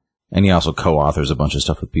and he also co-authors a bunch of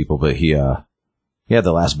stuff with people. But he had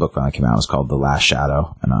the last book finally came out. It was called The Last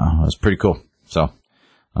Shadow, and it was pretty cool. So.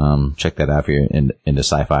 Check that out if you're into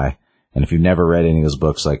sci-fi. And if you've never read any of those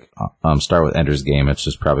books, start with Ender's Game. It's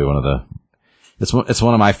just probably it's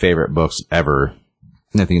one of my favorite books ever.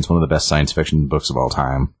 And I think it's one of the best science fiction books of all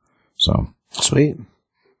time. So. Sweet.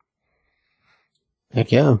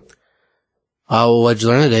 Heck yeah. What'd you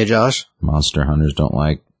learn today, Josh? Monster hunters don't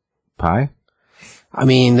like pie? I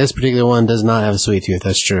mean, this particular one does not have a sweet tooth.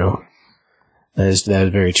 That's true. That is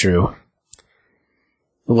very true.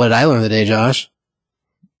 What did I learn today, Josh?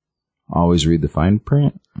 Always read the fine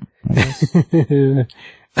print, I guess.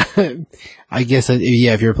 I guess,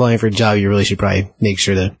 if you're applying for a job, you really should probably make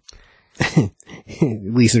sure to at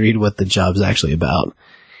least read what the job's actually about.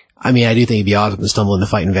 I mean, I do think it'd be awesome to stumble into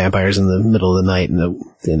fighting vampires in the middle of the night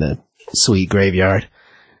in a sweet graveyard.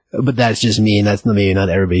 But that's just me, and that's maybe not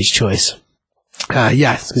everybody's choice.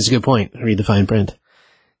 Yes, it's a good point. Read the fine print.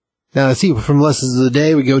 Now, let's see, from lessons of the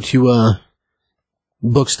day, we go to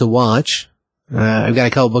books to watch. I've got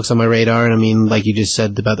a couple books on my radar, and I mean, like you just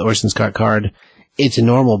said about the Orson Scott Card, it's a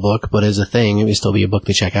normal book, but as a thing, it would still be a book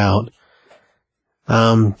to check out.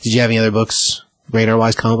 Did you have any other books,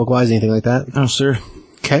 radar-wise, comic book-wise, anything like that? Oh, sir.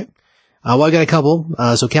 Okay. Well, I got a couple.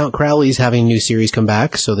 So Count Crowley's having a new series come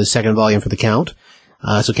back, so the second volume for the Count.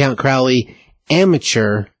 So Count Crowley,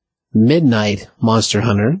 Amateur Midnight Monster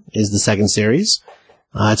Hunter is the second series.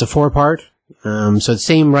 It's a 4-part. So it's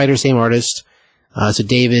same writer, same artist. So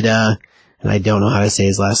David, and I don't know how to say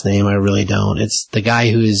his last name. I really don't. It's the guy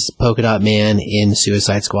who is Polka Dot Man in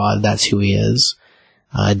Suicide Squad. That's who he is.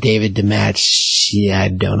 David Dematch. Yeah, I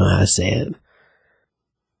don't know how to say it.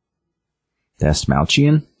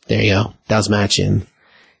 Dasmalchian? There you go. Dasmalchian.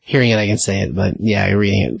 Hearing it, I can say it, but yeah,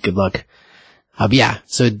 reading it, good luck.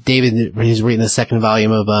 So David is reading the second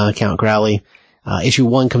volume of Count Crowley. Issue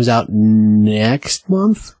 1 comes out next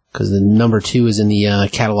month, because the number 2 is in the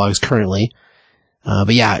catalogs currently.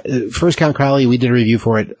 First Count Crowley, we did a review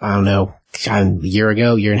for it, I don't know, a year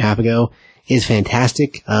and a half ago. It's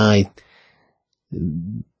fantastic. As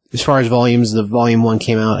far as volumes, the volume 1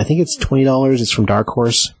 came out, I think it's $20. It's from Dark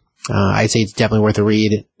Horse. I'd say it's definitely worth a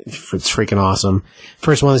read. It's freaking awesome.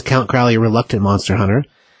 First one is Count Crowley, Reluctant Monster Hunter.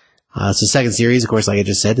 So second series, of course, like I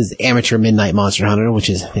just said, is Amateur Midnight Monster Hunter, which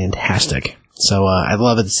is fantastic. So, I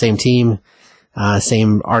love it. The same team,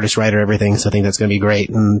 same artist, writer, everything. So I think that's going to be great.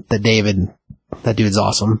 And that dude's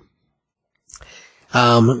awesome.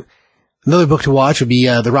 Another book to watch would be,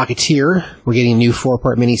 The Rocketeer. We're getting a new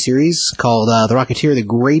 4-part miniseries called, The Rocketeer,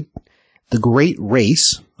 The Great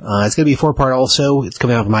Race. It's going to be a 4-part also. It's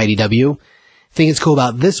coming out from IDW. The thing that's cool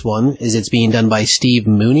about this one is it's being done by Steve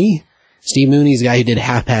Mooney. Steve Mooney is the guy who did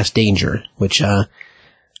Half Past Danger, which,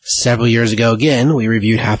 several years ago, again, we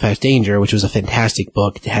reviewed Half Past Danger, which was a fantastic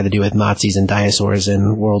book. It had to do with Nazis and dinosaurs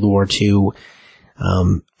in World War II.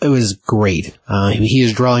 It was great. He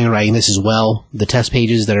is drawing and writing this as well. The test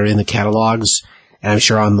pages that are in the catalogs and I'm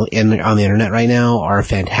sure on the internet right now, are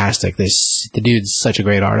fantastic. The dude's such a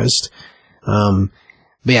great artist. But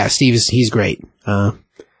yeah, he's great. So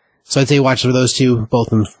I'd say watch for those two.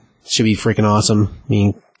 Both of them should be freaking awesome. I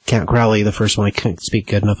mean, Count Crowley, the first one, I couldn't speak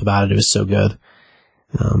good enough about it. It was so good.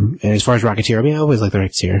 And as far as Rocketeer, I mean, I always like the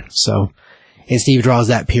Rocketeer. So, and Steve draws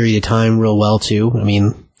that period of time real well too. I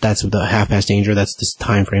mean, that's the Half Past Danger. That's the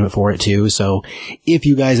time frame for it too. So, if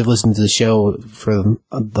you guys have listened to the show for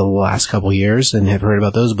the last couple years and have heard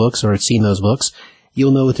about those books or seen those books,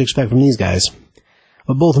 you'll know what to expect from these guys.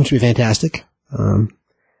 But both of them should be fantastic.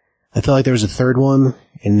 I felt like there was a third one,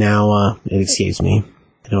 and now it escapes me.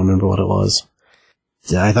 I don't remember what it was.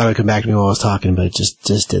 I thought it would come back to me while I was talking, but it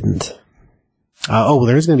just didn't. Well,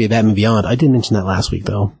 there's going to be a Batman Beyond. I didn't mention that last week,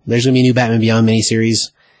 though. There's going to be a new Batman Beyond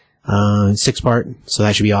miniseries, 6-part, so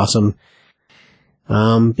that should be awesome.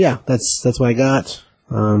 Yeah, that's what I got.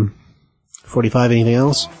 45, anything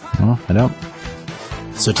else? No, I don't.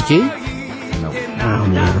 So, Taki? No. Oh,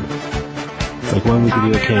 man. It's like one week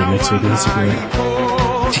we do okay, next week we disagree.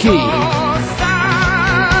 Taki!